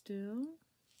longer still.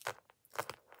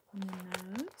 And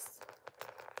then those.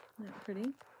 Isn't that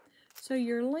pretty? So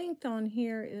your length on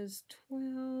here is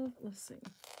 12, let's see.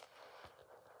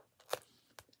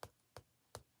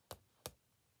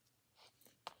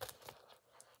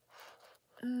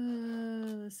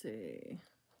 Let's see.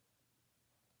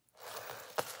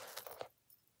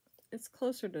 It's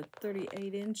closer to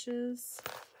 38 inches.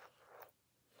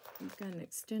 You've got an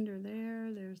extender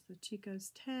there. There's the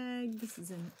Chico's tag. This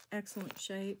is in excellent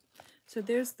shape. So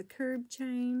there's the curb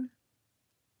chain.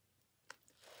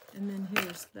 And then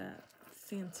here's that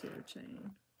fancier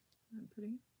chain. Isn't that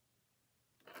pretty?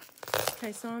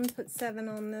 Okay, so I'm going to put 7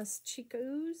 on this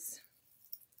Chico's.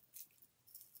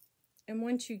 And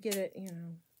once you get it, you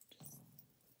know,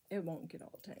 it won't get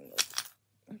all tangled.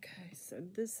 Okay, so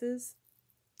this is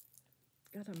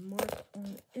got a mark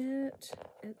on it.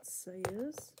 It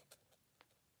says,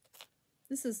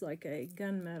 this is like a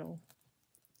gunmetal,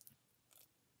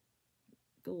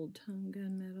 gold tone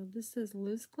gunmetal. This says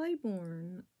Liz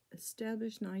Claiborne,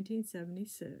 established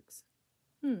 1976.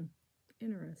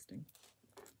 Interesting.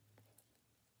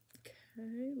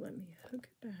 Okay, let me hook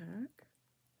it back.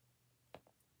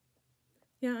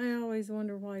 Yeah, I always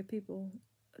wonder why people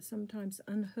sometimes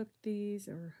unhook these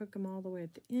or hook them all the way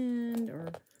at the end,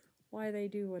 or why they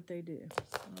do what they do.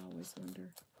 I always wonder.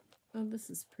 Oh, this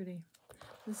is pretty.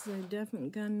 This is a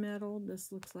definite gunmetal.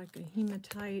 This looks like a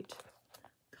hematite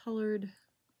colored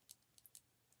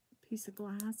piece of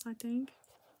glass, I think,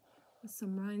 with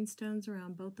some rhinestones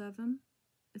around both of them.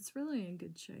 It's really in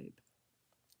good shape.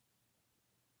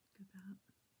 Look at that.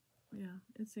 Yeah,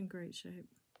 it's in great shape.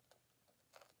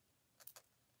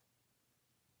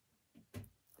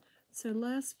 So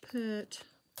let's put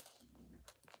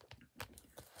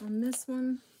on this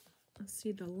one, let's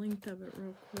see the length of it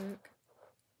real quick.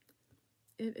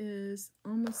 It is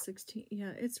almost 16,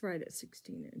 yeah, it's right at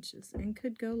 16 inches and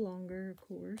could go longer, of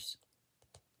course.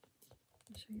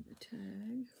 I'll show you the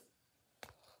tag.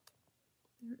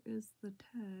 There is the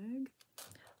tag.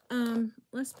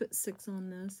 Let's put 6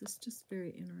 on this. It's just very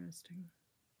interesting.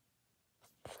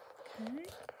 Okay.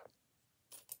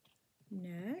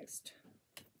 Next,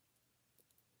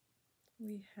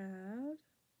 we have,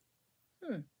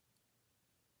 oh,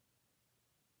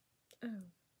 I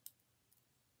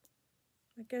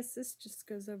guess this just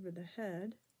goes over the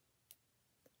head.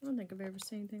 I don't think I've ever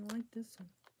seen anything like this one.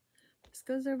 This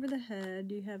goes over the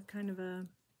head. You have kind of a,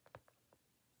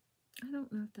 I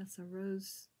don't know if that's a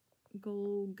rose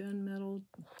gold gunmetal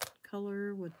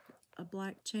color with a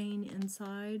black chain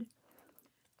inside.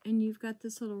 And you've got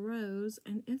this little rose,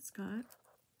 and it's got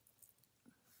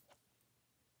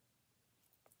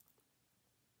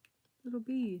little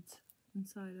beads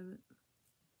inside of it.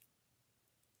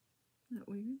 Isn't that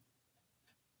weird?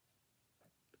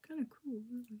 Kind of cool,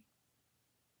 really.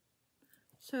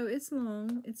 So it's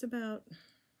long. It's about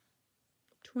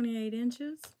 28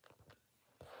 inches.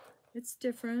 It's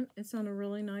different. It's on a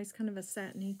really nice kind of a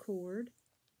satiny cord.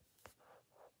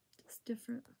 It's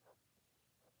different.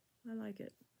 I like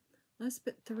it. Let's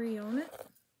put 3 on it.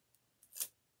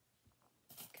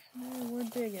 Okay, we're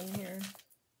big in here.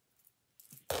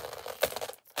 Oh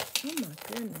my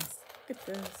goodness. Look at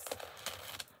this.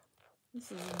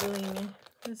 This is blingy.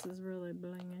 This is really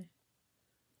blingy.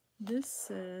 This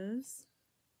says,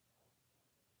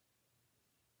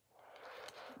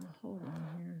 oh, hold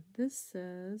on here. This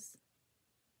says,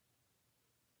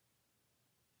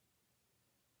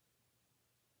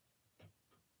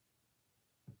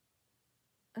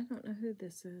 I don't know who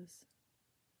this is.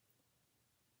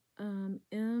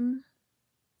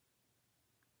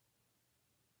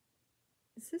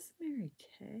 Is this Mary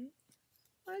Kay?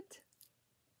 What?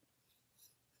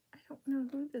 I don't know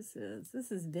who this is.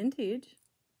 This is vintage.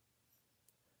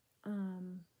 I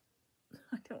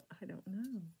don't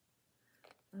know.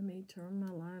 Let me turn my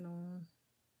light on.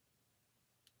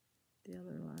 The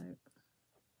other light.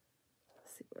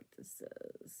 Let's see what this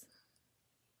says.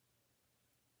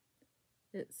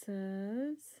 It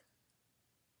says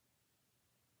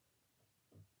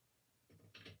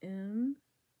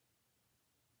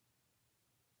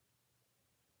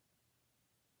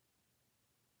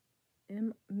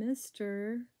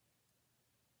Mr.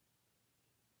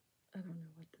 I don't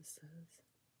know what this says.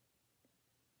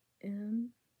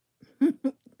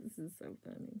 This is so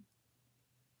funny.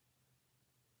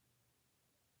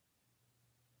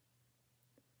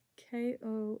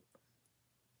 K-O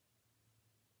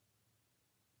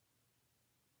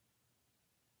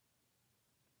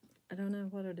I don't know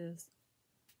what it is.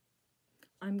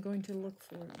 I'm going to look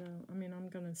for it though. I mean, I'm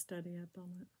going to study up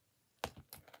on it.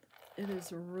 It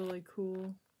is really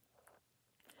cool.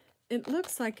 It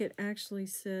looks like it actually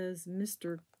says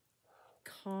Mr.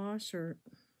 Kosh or...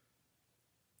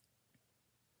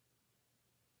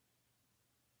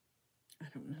 I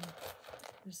don't know.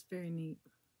 It's very neat.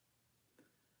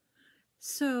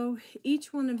 So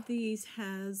each one of these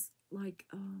has like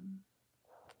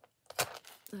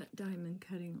that diamond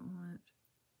cutting on it.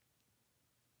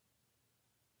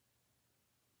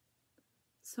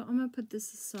 So I'm going to put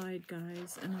this aside,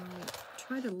 guys, and I'll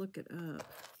try to look it up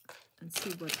and see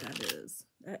what that is.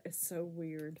 That is so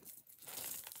weird.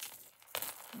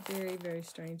 Very, very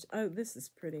strange. Oh, this is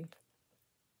pretty.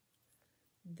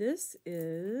 This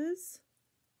is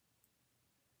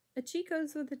a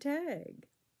Chico's with a tag.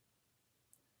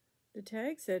 The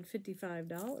tag said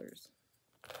 $55.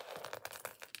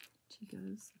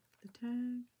 Chico's, the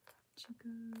tag,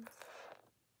 Chico's,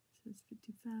 says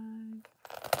 55.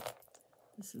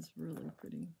 This is really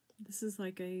pretty. This is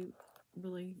like a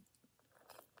really,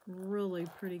 really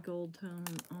pretty gold tone,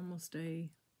 almost a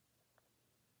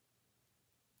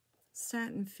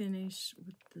satin finish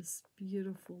with this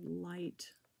beautiful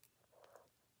light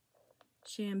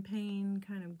champagne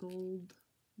kind of gold,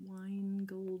 wine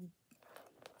gold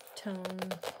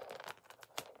tone.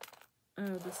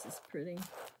 Oh, this is pretty.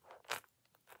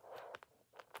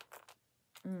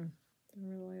 I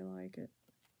really like it.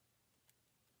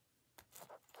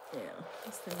 Yeah,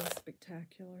 this thing is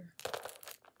spectacular.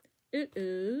 It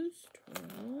is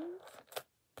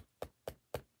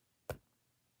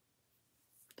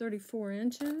 34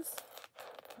 inches.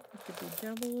 It could be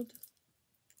doubled.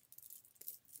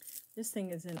 This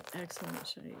thing is in excellent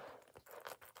shape.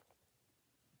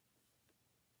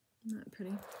 Isn't that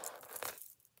pretty?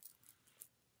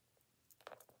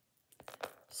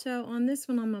 So on this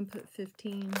one, I'm going to put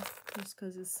 15 just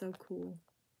because it's so cool.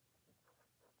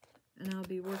 And I'll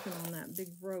be working on that big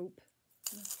rope.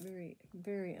 That's very,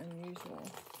 very unusual.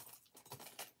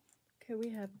 Okay, we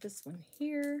have this one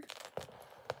here.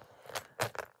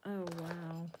 Oh,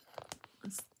 wow.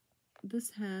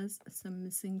 This has some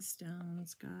missing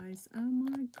stones, guys. Oh,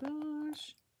 my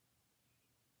gosh.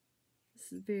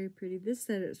 This is very pretty. This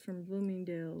said it's from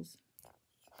Bloomingdale's.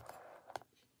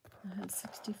 I had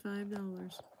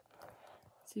 $65.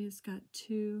 See, it's got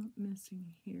 2 missing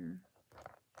here.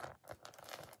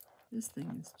 This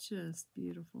thing is just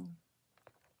beautiful.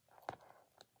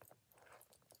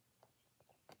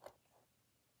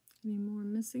 Any more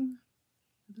missing?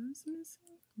 Are those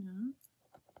missing? No.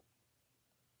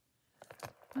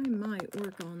 I might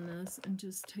work on this and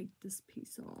just take this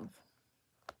piece off.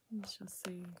 We shall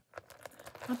see.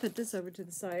 I'll put this over to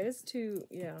the side. It's too,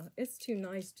 yeah, it's too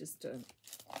nice just to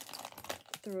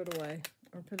throw it away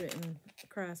or put it in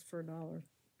crafts for $1.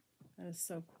 That is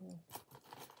so cool.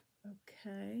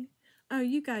 Okay. Oh,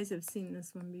 you guys have seen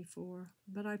this one before,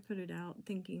 but I put it out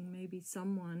thinking maybe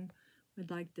someone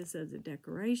would like this as a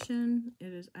decoration.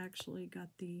 It has actually got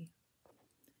the,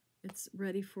 it's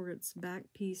ready for its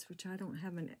back piece, which I don't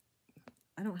have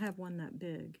one that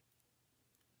big.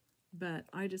 But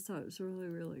I just thought it was really,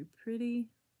 really pretty.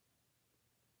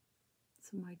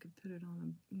 Somebody could put it on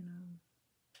a, you know,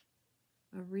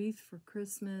 a wreath for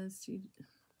Christmas. You know,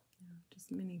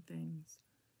 just many things.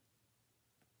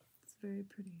 It's very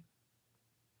pretty.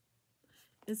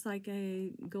 It's like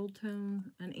a gold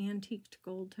tone, an antiqued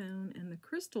gold tone, and the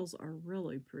crystals are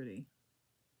really pretty.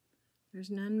 There's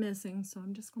none missing, so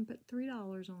I'm just going to put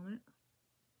 $3 on it.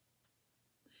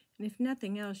 And if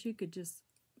nothing else, you could just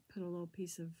put a little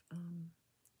piece of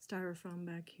styrofoam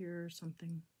back here or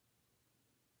something.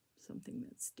 Something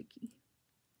that's sticky.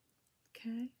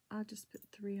 Okay, I'll just put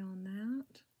 3 on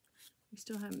that. We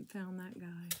still haven't found that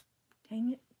guy.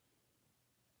 Dang it.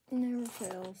 Never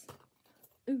fails.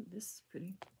 Ooh, this is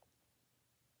pretty.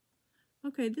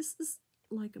 Okay, this is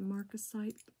like a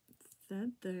marcasite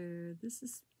feather. This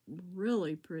is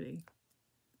really pretty.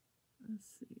 Let's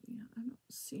see. I don't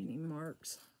see any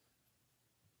marks.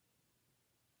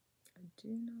 I do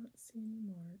not see any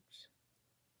marks.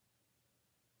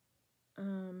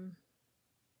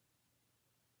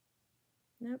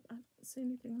 Nope, I don't see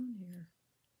anything on here.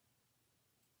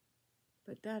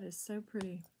 But that is so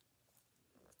pretty.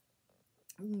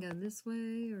 We can go this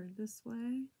way or this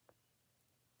way.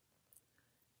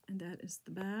 And that is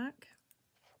the back.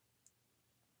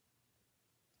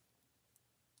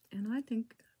 And I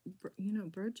think, you know,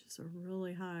 brooches are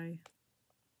really high.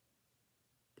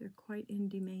 They're quite in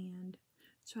demand.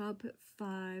 So I'll put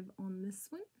 5 on this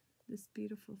one, this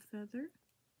beautiful feather.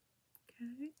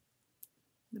 Okay.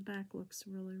 The back looks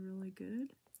really, really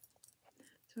good.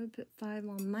 So I put 5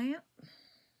 on that.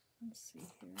 Let's see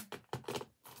here.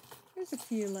 There's a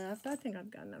few left. I think I've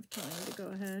got enough time to go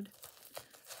ahead.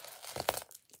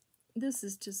 This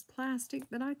is just plastic,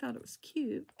 but I thought it was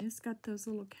cute. It's got those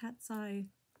little cat's eye.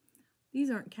 These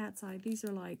aren't cat's eye. These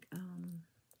are like, oh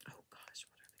gosh,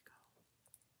 what are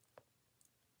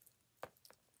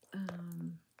they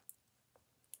called?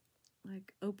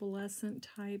 Like opalescent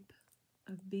type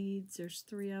of beads. There's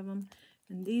 3 of them.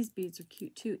 And these beads are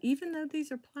cute too. Even though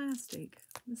these are plastic,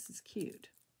 this is cute.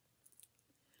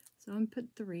 So I'm going to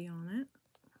put 3 on it.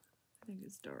 I think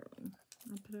it's darling.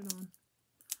 I'll put it on.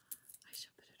 I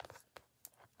shall put it on.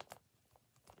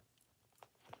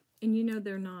 And you know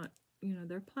they're not, you know,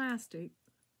 they're plastic.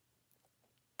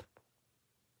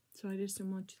 So I just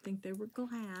didn't want you to think they were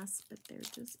glass, but they're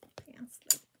just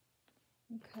plastic.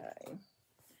 Okay.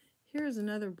 Here's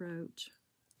another brooch.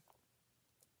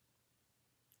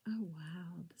 Oh,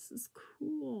 wow. This is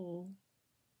cool.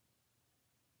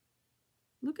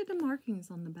 Look at the markings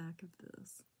on the back of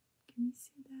this. Can you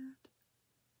see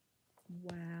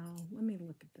that? Wow. Let me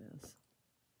look at this.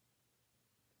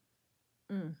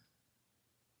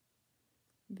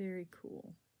 Very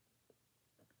cool.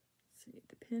 Let's see,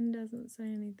 the pin doesn't say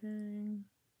anything.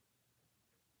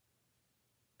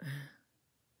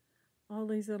 All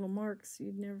these little marks,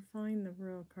 you'd never find the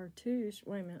real cartouche.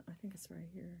 Wait a minute, I think it's right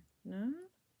here. No?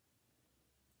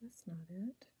 That's not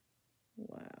it.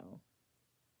 Wow.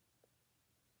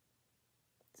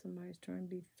 Somebody's trying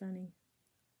to be funny.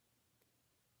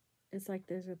 It's like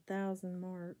there's 1,000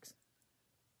 marks.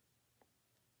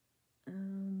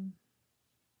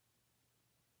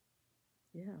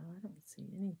 Yeah, I don't see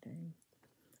anything.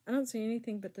 I don't see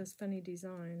anything but those funny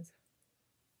designs.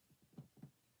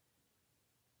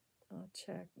 I'll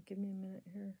check. Give me a minute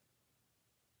here.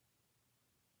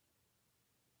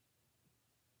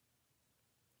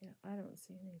 Yeah, I don't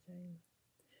see anything.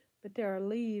 But there are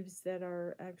leaves that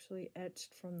are actually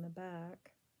etched from the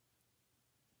back.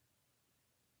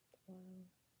 Wow.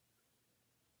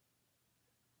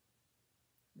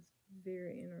 It's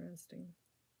very interesting.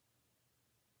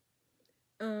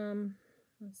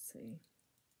 Let's see.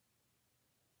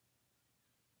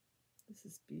 This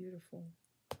is beautiful.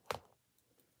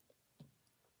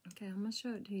 Okay, I'm going to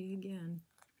show it to you again.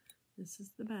 This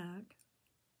is the back.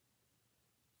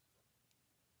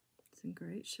 It's in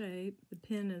great shape. The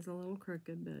pin is a little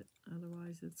crooked, but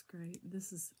otherwise it's great.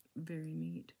 This is very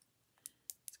neat.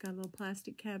 It's got a little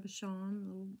plastic cabochon,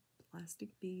 little plastic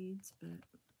beads, but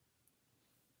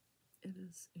it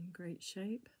is in great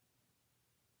shape.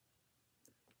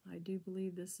 I do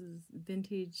believe this is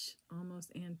vintage,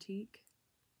 almost antique.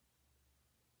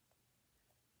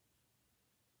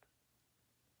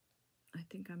 I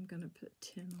think I'm going to put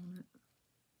 10 on it.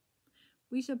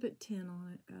 We should put 10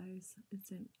 on it, guys. It's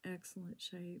in excellent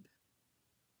shape.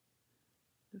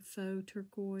 The faux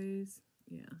turquoise.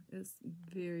 Yeah, it's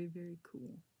very, very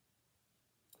cool.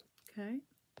 Okay.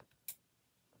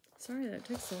 Sorry that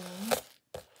took so long.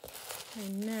 Okay,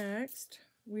 next,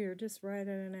 we are just right at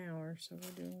an hour, so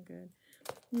we're doing good.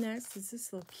 Next is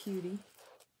this little cutie.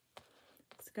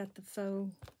 It's got the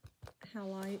faux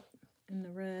halite in the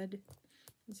red.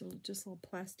 These are just little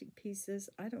plastic pieces.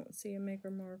 I don't see a maker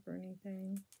mark or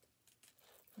anything,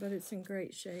 but it's in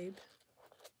great shape.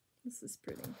 This is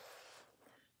pretty.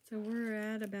 So we're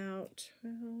at about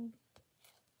 12.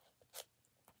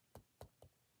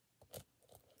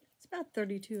 It's about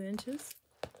 32 inches.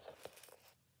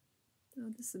 Oh,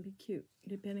 this would be cute.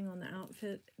 Depending on the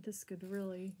outfit, this could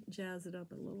really jazz it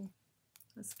up a little.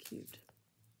 That's cute.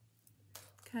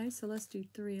 Okay, so let's do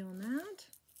 3 on that.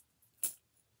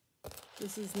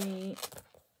 This is neat.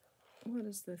 What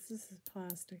is this? This is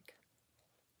plastic.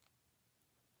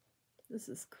 This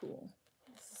is cool.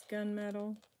 This is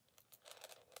gunmetal.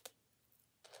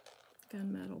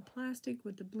 Gunmetal plastic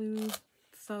with the blue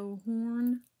faux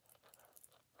horn.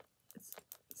 It's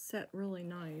set really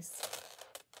nice.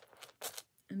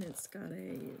 And it's got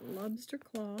a lobster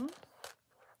claw.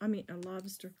 I mean, a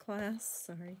lobster clasp,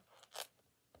 sorry.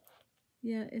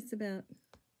 Yeah, it's about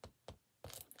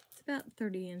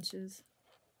 30 inches.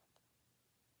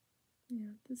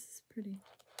 Yeah, this is pretty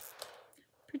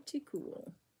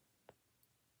cool.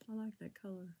 I like that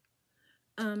color.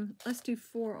 Let's do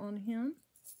 4 on him.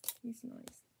 He's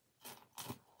nice.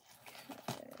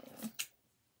 Okay.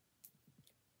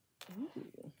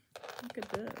 Ooh, look at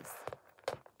this.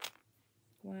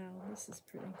 Wow, this is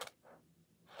pretty.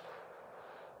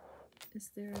 Is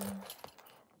there a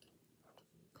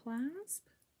clasp?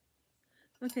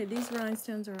 Okay, these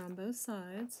rhinestones are on both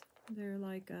sides. They're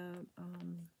like a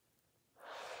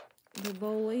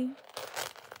Goodwill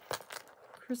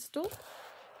crystal.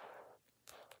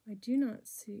 I I do not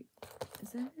see,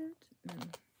 is that it? No.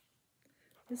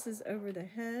 This is over the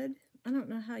head. I don't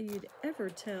know how you'd ever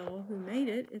tell who made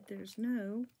it if there's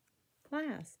no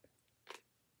clasp.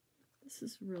 This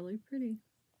is really pretty.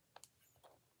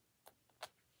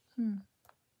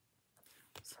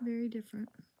 It's very different.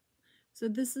 So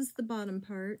this is the bottom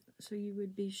part. So you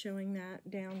would be showing that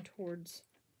down towards,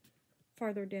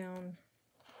 farther down.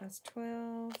 That's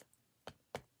 12.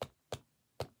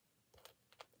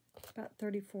 About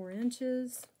 34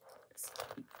 inches. It's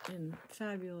in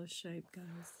fabulous shape,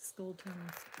 guys. This gold tone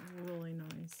is really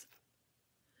nice.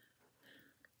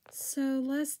 So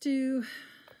let's do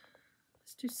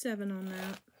 7 on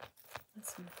that.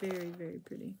 That's very, very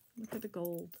pretty. Look at the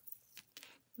gold.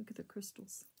 Look at the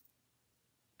crystals.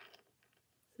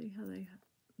 See how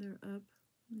they're up.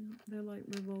 They're like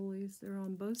Rivolis. They're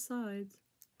on both sides.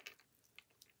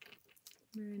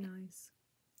 Very nice.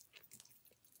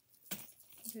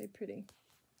 Very pretty.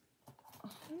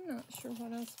 I'm not sure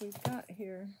what else we've got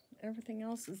here. Everything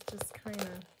else is just kind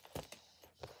of...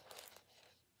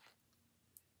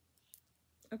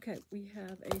 Okay, we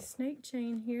have a snake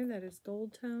chain here that is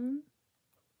gold tone.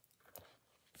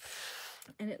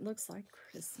 And it looks like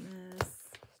Christmas.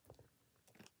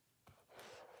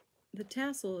 The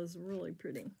tassel is really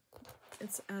pretty.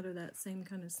 It's out of that same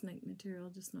kind of snake material,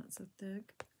 just not so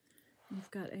thick.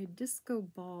 You've got a disco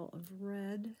ball of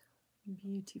red,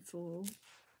 beautiful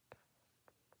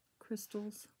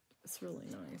crystals. It's really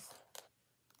nice.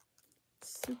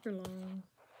 Super long.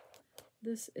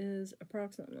 This is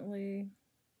approximately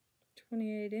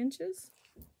 28 inches.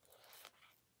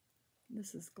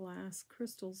 This is glass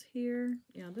crystals here.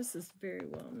 Yeah, this is very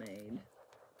well made.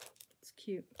 It's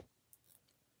cute.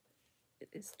 It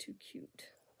is too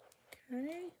cute.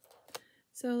 Okay.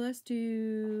 So let's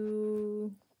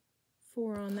do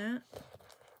 4 on that.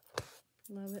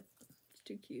 Love it. It's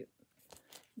too cute.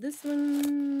 This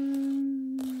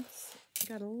one's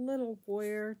got a little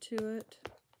wear to it.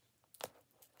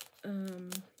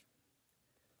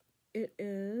 It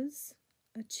is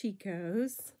a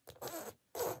Chico's,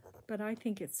 but I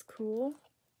think it's cool.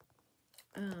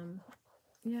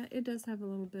 Yeah, it does have a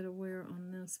little bit of wear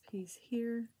on this piece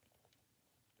here.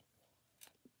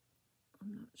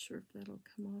 I'm not sure if that'll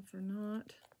come off or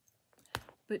not.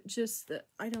 But just the,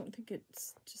 I don't think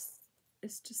it's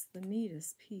just the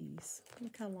neatest piece.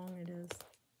 Look how long it is.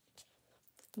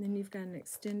 And then you've got an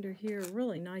extender here, a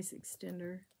really nice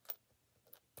extender.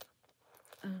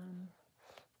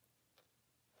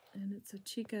 And it's a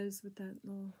Chico's with that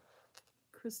little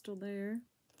crystal there.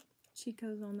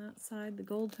 Chico's on that side. The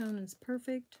gold tone is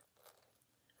perfect.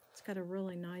 It's got a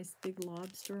really nice big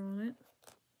lobster on it.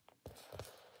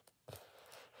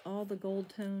 All the gold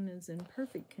tone is in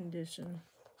perfect condition.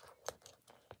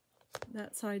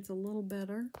 That side's a little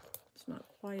better. It's not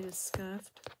quite as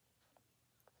scuffed.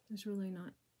 There's really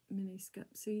not many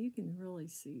scuffs. See, you can really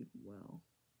see well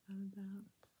out of that.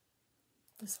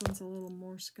 This one's a little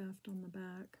more scuffed on the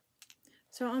back.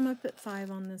 So I'm going to put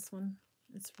 5 on this one.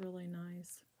 It's really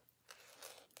nice.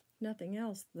 Nothing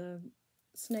else. The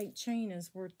snake chain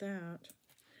is worth that.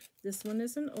 This one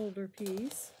is an older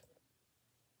piece.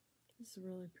 This is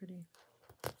really pretty.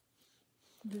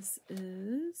 This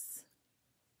is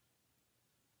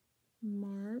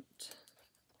marked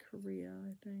Korea,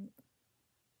 I think.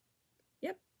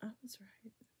 Yep, I was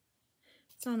right.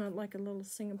 It's on like a little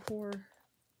Singapore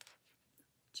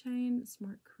chain. It's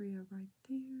marked Korea right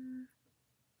there.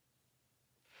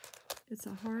 It's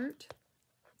a heart.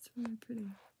 It's really pretty.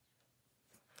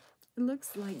 It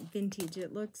looks like vintage.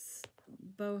 It looks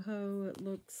boho. It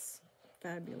looks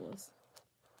fabulous.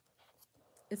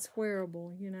 It's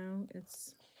wearable, you know.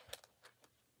 It's,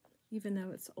 even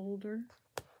though it's older,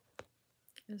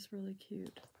 it's really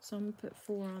cute. So I'm going to put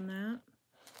 4 on that.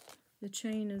 The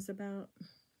chain is about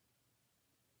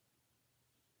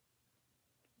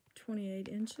 28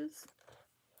 inches.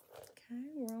 Okay,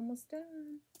 we're almost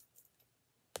done.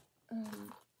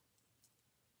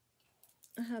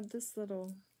 I have this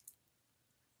little,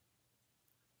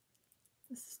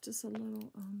 this is just a little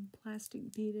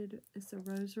plastic beaded, it's a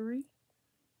rosary.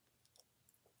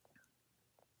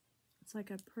 It's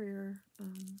like a prayer.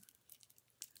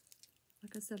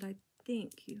 Like I said, I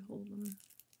think you hold them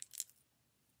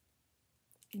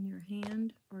in your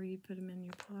hand or you put them in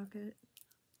your pocket.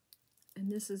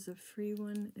 And this is a free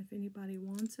one if anybody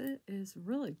wants it. It is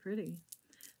really pretty.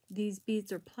 These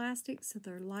beads are plastic, so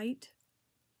they're light.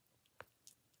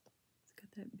 It's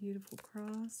got that beautiful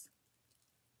cross.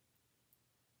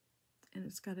 And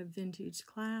it's got a vintage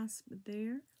clasp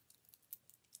there.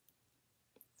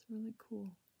 It's really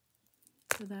cool.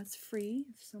 So that's free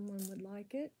if someone would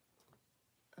like it.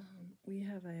 We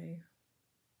have a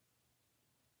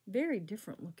Very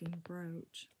different looking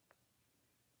brooch.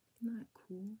 Isn't that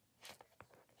cool?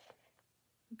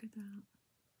 Look at that.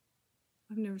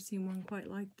 I've never seen one quite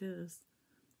like this.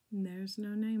 And there's no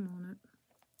name on it.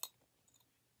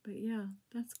 But yeah,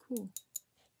 that's cool.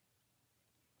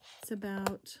 It's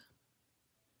about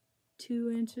 2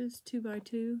 inches, 2 by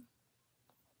 2.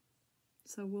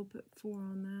 So we'll put 4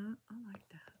 on that. I like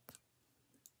that.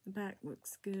 The back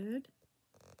looks good.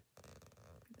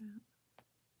 Look at that.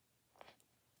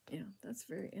 Yeah, that's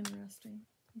very interesting.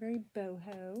 Very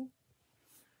boho.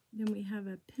 Then we have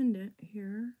a pendant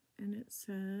here, and it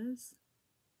says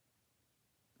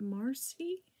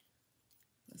Marcy.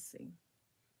 Let's see.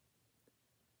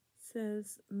 It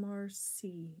says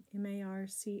Marcie,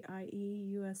 M-A-R-C-I-E,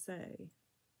 USA.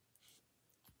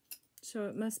 So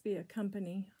it must be a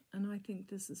company, and I think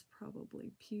this is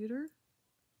probably pewter.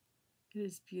 It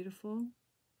is beautiful.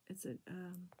 It's a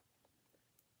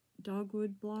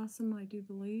dogwood blossom, I do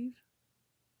believe.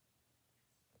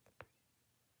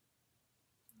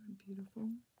 Beautiful.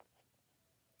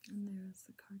 And there's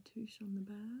the cartouche on the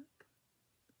back.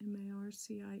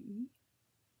 M-A-R-C-I-E,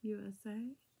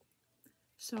 USA.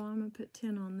 So I'm going to put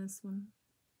 10 on this one.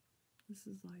 This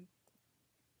is like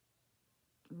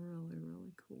really,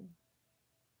 really cool.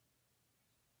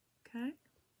 Okay.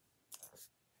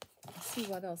 Let's see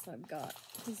what else I've got.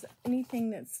 Is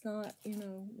anything that's not, you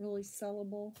know, really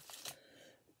sellable?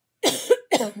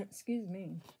 Excuse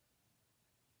me.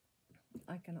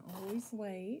 I can always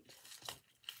wait.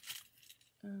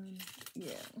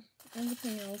 Yeah.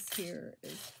 Everything else here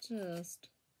is just...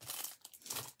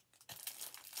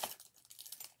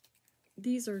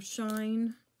 These are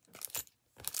shine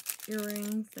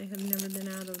earrings. They have never been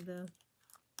out of the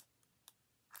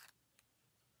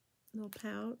little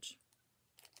pouch.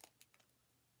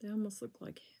 They almost look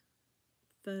like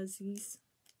fuzzies.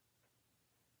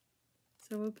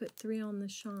 So we'll put 3 on the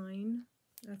shine.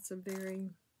 That's a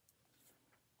very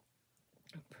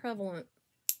prevalent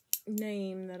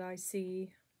name that I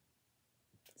see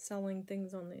selling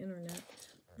things on the internet.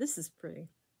 This is pretty.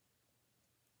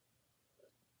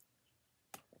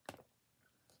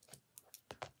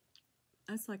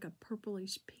 That's like a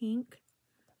purplish pink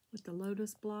with the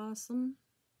lotus blossom.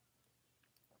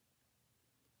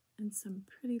 And some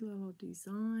pretty little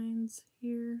designs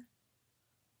here.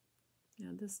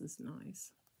 Yeah, this is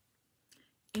nice.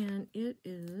 And it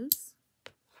is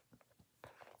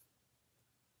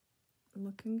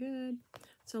looking good.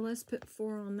 So let's put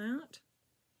 4 on that.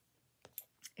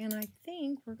 And I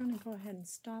think we're going to go ahead and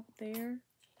stop there.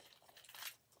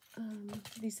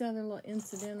 These other little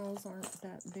incidentals aren't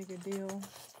that big a deal.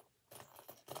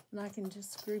 And I can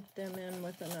just group them in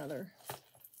with another.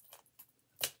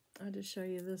 I'll just show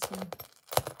you this one.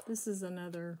 This is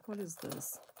another, what is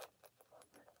this?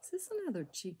 Is this another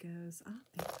Chico's? I'll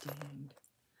be danged.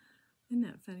 Isn't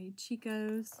that funny?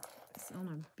 Chico's. It's on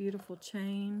a beautiful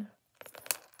chain.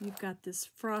 You've got this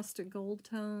frosted gold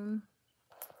tone.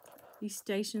 These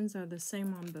stations are the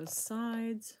same on both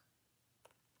sides.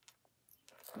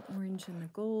 The orange and the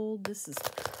gold. This is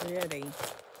pretty.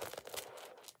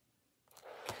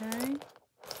 Okay.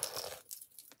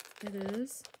 It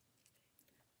is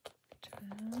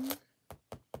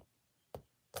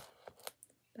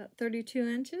about 32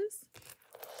 inches.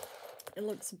 It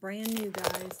looks brand new,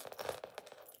 guys.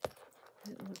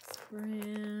 It looks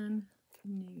brand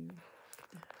new.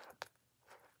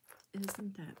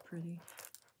 Isn't that pretty?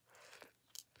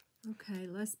 Okay,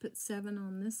 let's put 7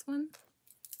 on this one.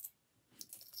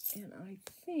 And I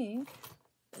think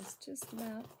that's just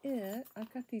about it.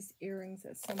 I've got these earrings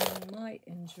that someone might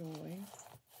enjoy.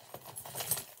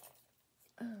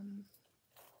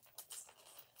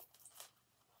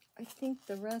 I think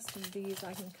the rest of these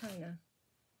I can kind of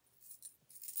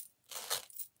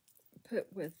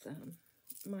put with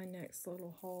my next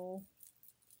little haul.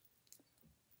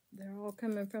 They're all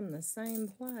coming from the same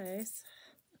place.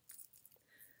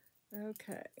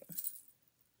 Okay.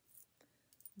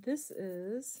 This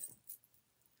is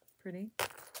pretty.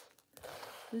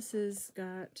 This has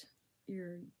got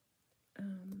your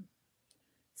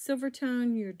silver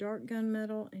tone, your dark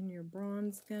gunmetal, and your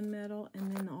bronze gunmetal,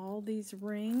 and then all these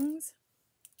rings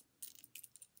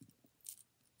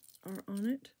are on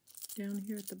it down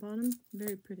here at the bottom.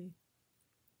 Very pretty.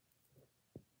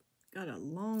 Got a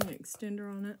long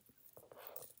extender on it.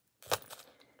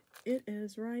 It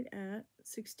is right at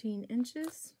 16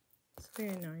 inches. It's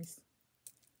very nice.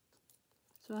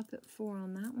 So I put 4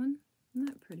 on that one. Isn't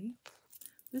that pretty?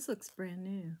 This looks brand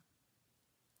new.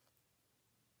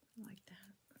 I like that.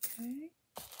 Okay.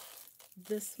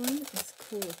 This one is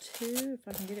cool too, if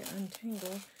I can get it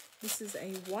untangled. This is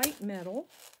a white metal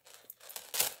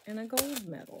and a gold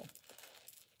metal.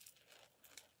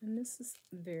 And this is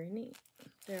very neat.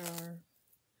 There are,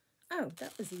 oh,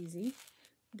 that was easy.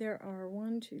 There are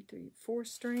 4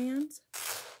 strands.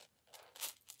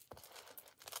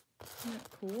 Isn't that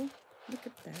cool? Look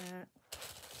at that.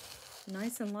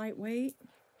 Nice and lightweight.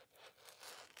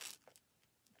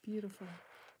 Beautiful.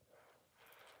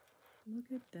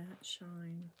 Look at that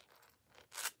shine.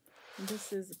 And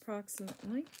this is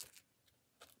approximately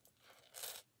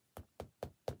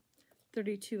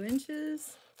 32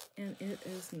 inches, and it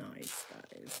is nice,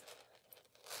 guys.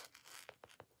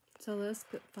 So let's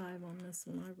put 5 on this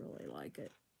one. I really like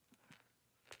it.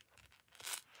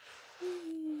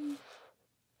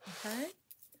 Okay.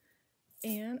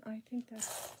 And I think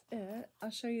that's it. I'll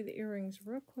show you the earrings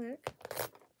real quick.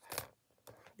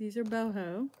 These are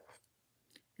boho,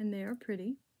 and they are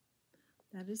pretty.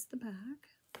 That is the back.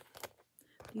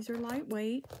 These are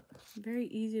lightweight, very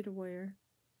easy to wear.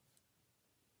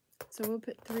 So we'll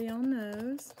put 3 on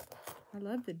those. I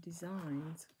love the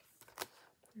designs.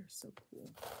 They're so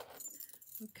cool.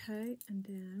 Okay, and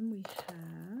then we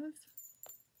have,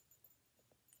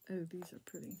 oh, these are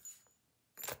pretty.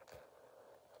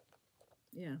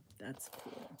 Yeah, that's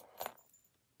cool.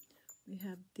 We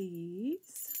have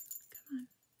these. Come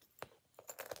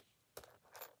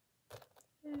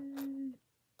on. Yay.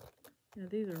 Yeah,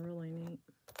 these are really neat.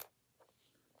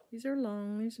 These are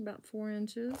long. These are about 4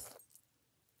 inches.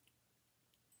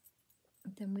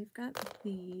 And then we've got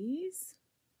these.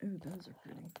 Oh, those are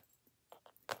pretty.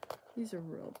 These are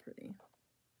real pretty.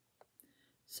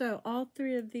 So all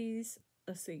 3 of these,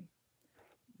 let's see.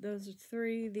 Those are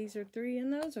 3, these are 3,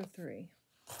 and those are 3.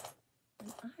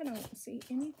 And I don't see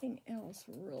anything else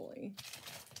really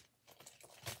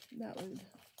that would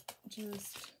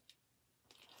just,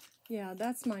 yeah,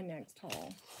 that's my next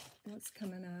haul. What's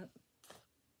coming up?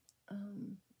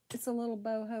 It's a little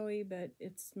boho-y, but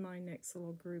it's my next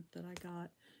little group that I got.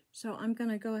 So I'm going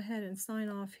to go ahead and sign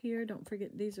off here. Don't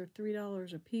forget, these are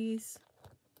 $3 a piece.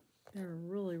 They're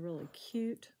really, really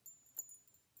cute.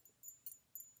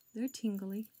 They're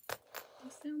tingly. They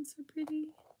sound so pretty.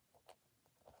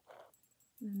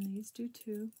 And these do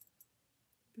too.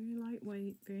 Very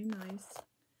lightweight, very nice.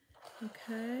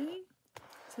 Okay,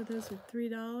 so those are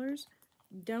 $3.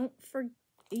 Don't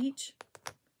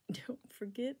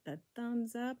forget the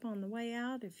thumbs up on the way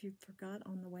out if you forgot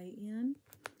on the way in.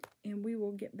 And we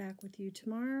will get back with you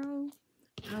tomorrow.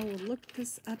 I will look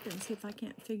this up and see if I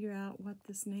can't figure out what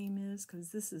this name is,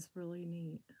 because this is really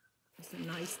neat. It's a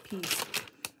nice piece.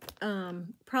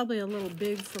 Probably a little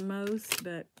big for most,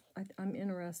 but I'm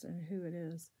interested in who it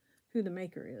is, who the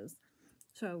maker is.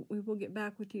 So we will get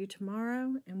back with you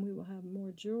tomorrow, and we will have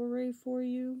more jewelry for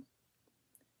you.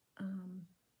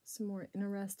 Some more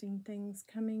interesting things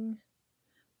coming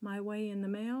my way in the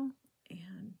mail.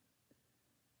 And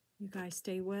you guys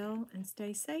stay well and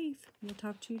stay safe. We'll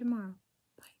talk to you tomorrow.